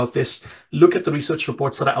 talk about this, look at the research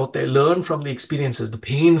reports that are out there, learn from the experiences, the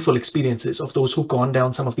painful experiences of those who've gone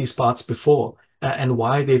down some of these paths before, and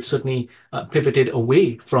why they've certainly pivoted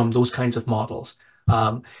away from those kinds of models.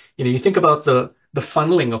 You think about the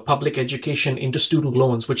funneling of public education into student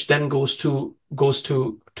loans, which then goes to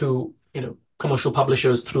commercial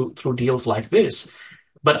publishers through deals like this.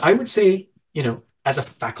 But I would say, as a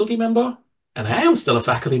faculty member, and I am still a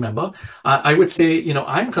faculty member, I would say,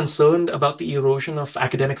 I'm concerned about the erosion of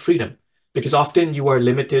academic freedom, because often you are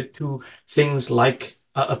limited to things like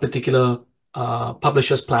a particular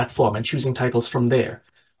publisher's platform and choosing titles from there.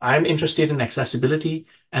 I'm interested in accessibility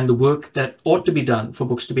and the work that ought to be done for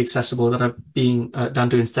books to be accessible that are being done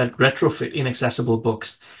to instead retrofit inaccessible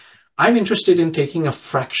books. I'm interested in taking a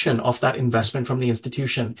fraction of that investment from the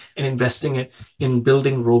institution and investing it in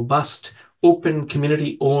building robust, open,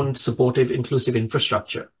 community-owned, supportive, inclusive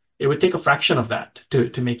infrastructure. It would take a fraction of that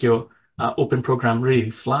to make your open program really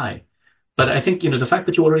fly. But I think, the fact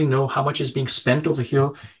that you already know how much is being spent over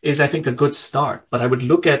here is, I think, a good start. But I would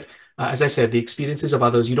look at, as I said, the experiences of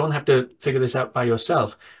others. You don't have to figure this out by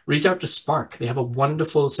yourself. Reach out to Spark. They have a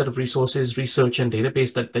wonderful set of resources, research, and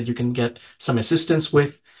database that you can get some assistance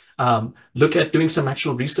with. Look at doing some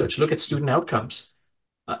actual research. Look at student outcomes.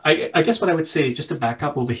 I guess what I would say, just to back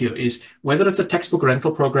up over here, is whether it's a textbook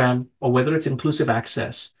rental program or whether it's inclusive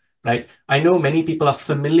access, right? I know many people are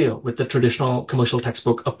familiar with the traditional commercial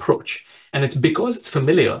textbook approach. And it's because it's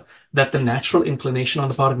familiar that the natural inclination on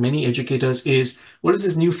the part of many educators is, what is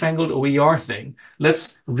this newfangled OER thing?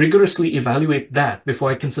 Let's rigorously evaluate that before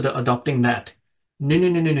I consider adopting that. No, no,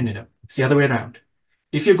 no, no, no, no, no. It's the other way around.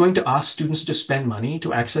 If you're going to ask students to spend money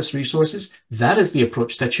to access resources, that is the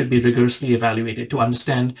approach that should be rigorously evaluated to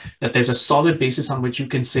understand that there's a solid basis on which you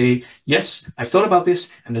can say, yes, I've thought about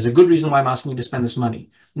this, and there's a good reason why I'm asking you to spend this money.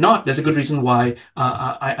 Not, there's a good reason why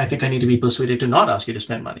I think I need to be persuaded to not ask you to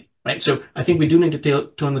spend money, right? So I think we do need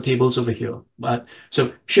to turn the tables over here. But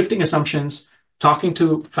so shifting assumptions, talking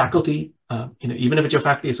to faculty, even if it's your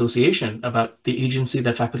faculty association, about the agency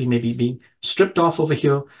that faculty may be being stripped off over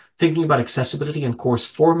here, thinking about accessibility and course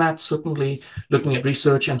formats, certainly looking at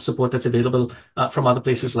research and support that's available from other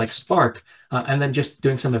places like Spark, and then just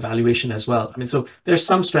doing some evaluation as well. I mean, so there's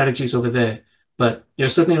some strategies over there, but you're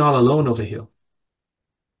certainly not alone over here.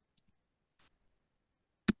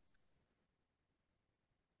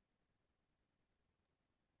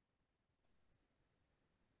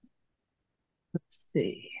 Let's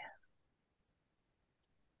see.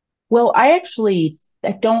 Well, I actually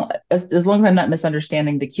don't, as long as I'm not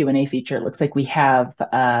misunderstanding the Q&A feature, it looks like we don't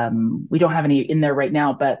have any in there right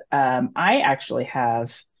now, but I actually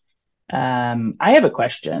have, I have a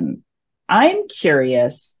question. I'm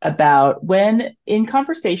curious about when in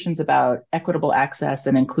conversations about equitable access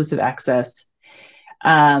and inclusive access,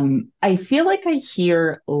 I feel like I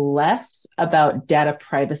hear less about data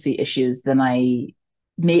privacy issues than I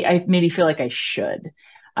maybe feel like I should.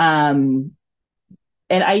 Um,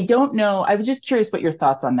 and I don't know, I was just curious what your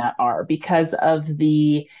thoughts on that are because of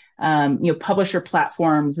the publisher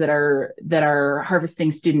platforms that are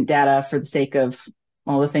harvesting student data for the sake of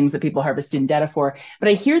all the things that people harvest student data for. But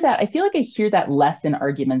I feel like I hear that less in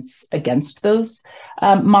arguments against those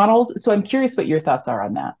models. So I'm curious what your thoughts are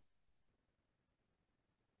on that.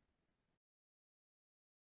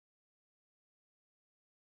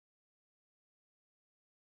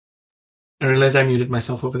 I realized I muted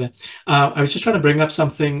myself over there. I was just trying to bring up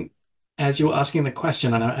something as you were asking the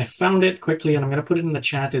question, and I found it quickly, and I'm going to put it in the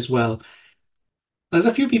chat as well. There's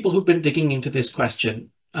a few people who've been digging into this question.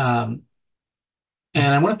 And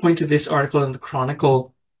I want to point to this article in the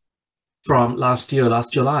Chronicle from last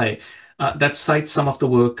July, that cites some of the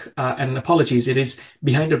work, and apologies, it is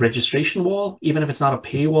behind a registration wall, even if it's not a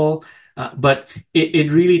paywall. But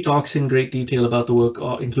it really talks in great detail about the work,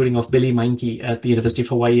 including of Billy Meinke at the University of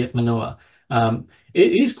Hawaii at Manoa.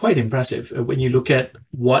 It is quite impressive when you look at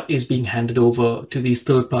what is being handed over to these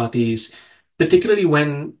third parties, particularly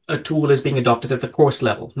when a tool is being adopted at the course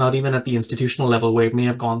level, not even at the institutional level where it may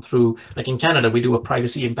have gone through, like in Canada, we do a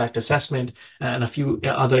privacy impact assessment and a few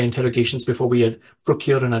other interrogations before we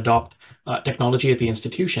procure and adopt technology at the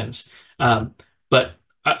institutions. But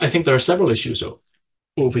I think there are several issues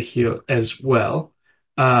over here as well.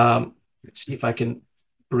 Let's see if I can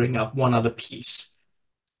bring up one other piece.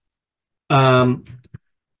 I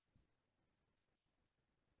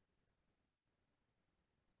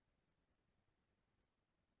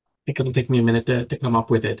think it'll take me a minute to come up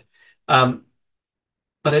with it. But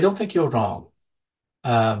I don't think you're wrong.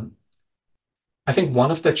 I think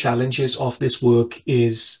one of the challenges of this work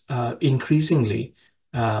is increasingly,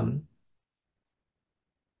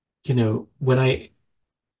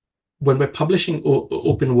 when we're publishing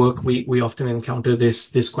open work, we often encounter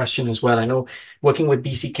this question as well. I know working with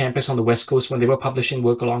BC Campus on the West Coast, when they were publishing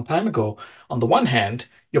work a long time ago, on the one hand,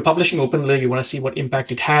 you're publishing openly, you want to see what impact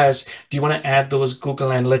it has. Do you want to add those Google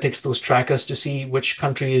Analytics, those trackers to see which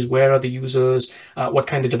countries, where are the users, what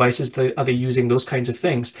kind of devices are they using, those kinds of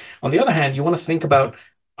things. On the other hand, you want to think about,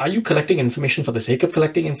 are you collecting information for the sake of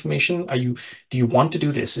collecting information? Do you want to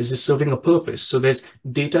do this? Is this serving a purpose? So there's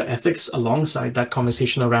data ethics alongside that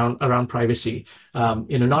conversation around privacy.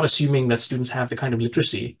 Not assuming that students have the kind of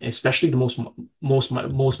literacy, especially the most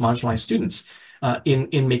marginalized students,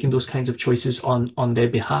 in making those kinds of choices on their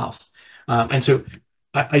behalf. And so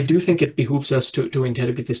I do think it behooves us to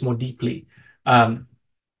interrogate this more deeply. One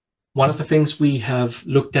of the things we have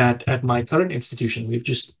looked at my current institution, we've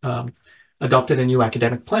just adopted a new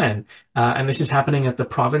academic plan, and this is happening at the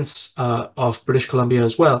province of British Columbia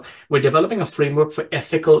as well. We're developing a framework for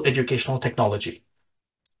ethical educational technology.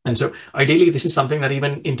 And so ideally, this is something that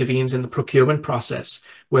even intervenes in the procurement process,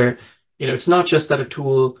 where it's not just that a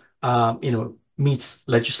tool meets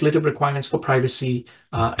legislative requirements for privacy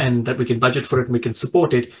and that we can budget for it and we can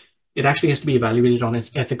support it. It actually has to be evaluated on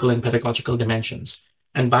its ethical and pedagogical dimensions.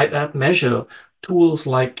 And by that measure, tools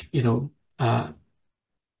like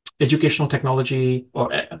educational technology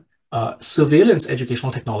or surveillance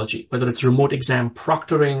educational technology, whether it's remote exam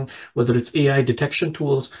proctoring, whether it's AI detection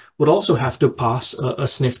tools, would also have to pass a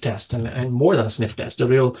sniff test and more than a sniff test, a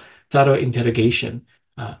real thorough interrogation,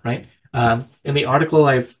 right? In the article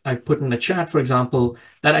I've put in the chat, for example,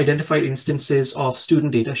 that identified instances of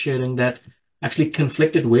student data sharing that actually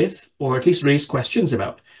conflicted with, or at least raised questions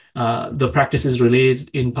about, the practices relayed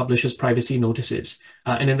in publishers' privacy notices.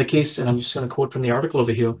 And in the case, and I'm just going to quote from the article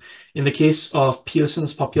over here, in the case of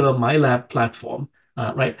Pearson's popular MyLab platform,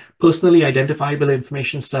 right, personally identifiable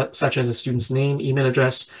information such as a student's name, email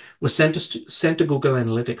address, was sent to Google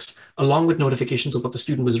Analytics, along with notifications of what the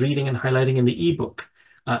student was reading and highlighting in the ebook.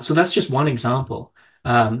 So that's just one example,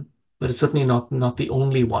 but it's certainly not the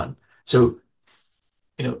only one. So,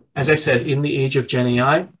 as I said, in the age of Gen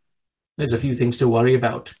AI, there's a few things to worry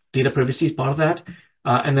about. Data privacy is part of that.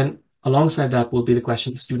 And then alongside that will be the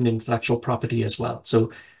question of student intellectual property as well.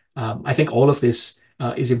 So I think all of this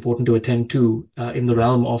is important to attend to in the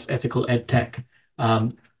realm of ethical ed tech.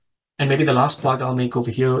 And maybe the last plug I'll make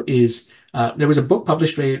over here is there was a book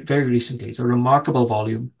published very recently. It's a remarkable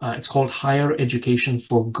volume. It's called Higher Education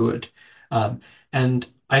for Good. And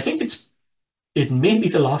I think it's It may be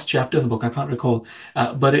the last chapter in the book, I can't recall,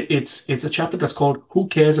 but it's a chapter that's called "Who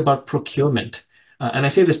Cares About Procurement?" And I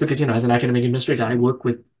say this because, as an academic administrator, I work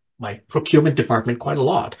with my procurement department quite a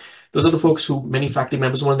lot. Those are the folks who many faculty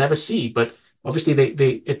members will never see, but obviously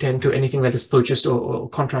they attend to anything that is purchased or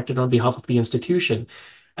contracted on behalf of the institution.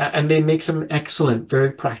 And they make some excellent,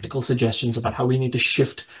 very practical suggestions about how we need to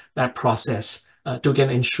shift that process to again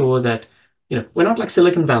ensure that, we're not like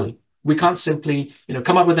Silicon Valley. We can't simply,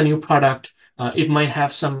 come up with a new product. It might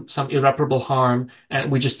have some irreparable harm,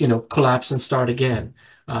 and we just, collapse and start again,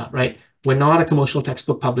 right? We're not a commercial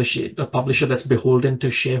textbook publisher that's beholden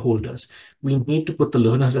to shareholders. We need to put the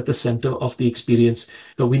learners at the center of the experience.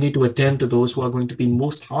 We need to attend to those who are going to be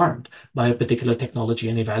most harmed by a particular technology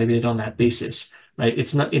and evaluate it on that basis, right?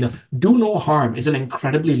 It's not, do no harm is an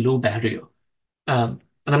incredibly low barrier. And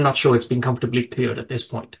I'm not sure it's been comfortably cleared at this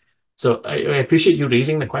point. So I appreciate you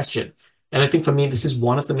raising the question. And I think for me, this is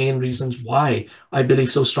one of the main reasons why I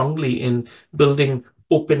believe so strongly in building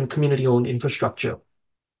open community-owned infrastructure.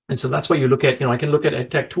 And so that's why you look at, I can look at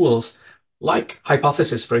edtech tools like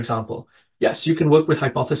Hypothesis, for example. Yes, you can work with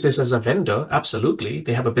Hypothesis as a vendor. Absolutely.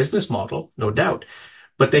 They have a business model, no doubt.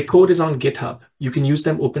 But their code is on GitHub. You can use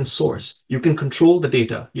them open source. You can control the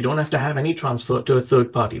data. You don't have to have any transfer to a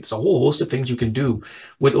third party. There's a whole host of things you can do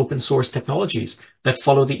with open source technologies that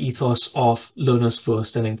follow the ethos of learners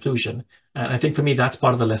first and inclusion. And I think for me, that's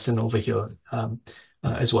part of the lesson over here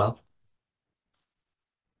as well.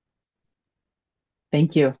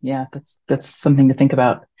 Thank you. Yeah, that's something to think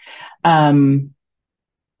about.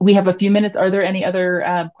 We have a few minutes. Are there any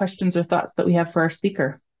other questions or thoughts that we have for our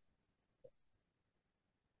speaker?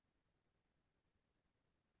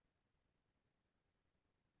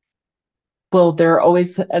 Well, there are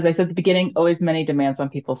always, as I said at the beginning, always many demands on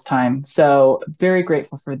people's time. So very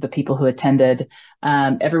grateful for the people who attended.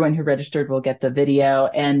 Everyone who registered will get the video.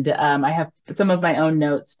 And I have some of my own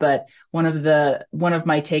notes, but one of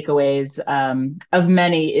my takeaways of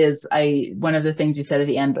many is one of the things you said at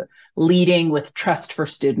the end, leading with trust for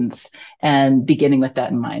students and beginning with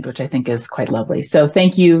that in mind, which I think is quite lovely. So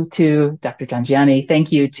thank you to Dr. Jhangiani.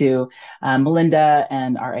 Thank you to Melinda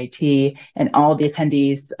and RIT and all the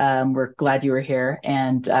attendees. We're glad you were here,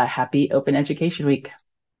 and happy Open Education Week.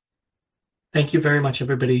 Thank you very much,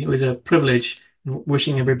 everybody. It was a privilege.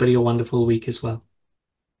 Wishing everybody a wonderful week as well.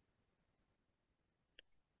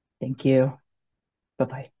 Thank you.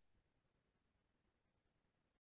 Bye-bye.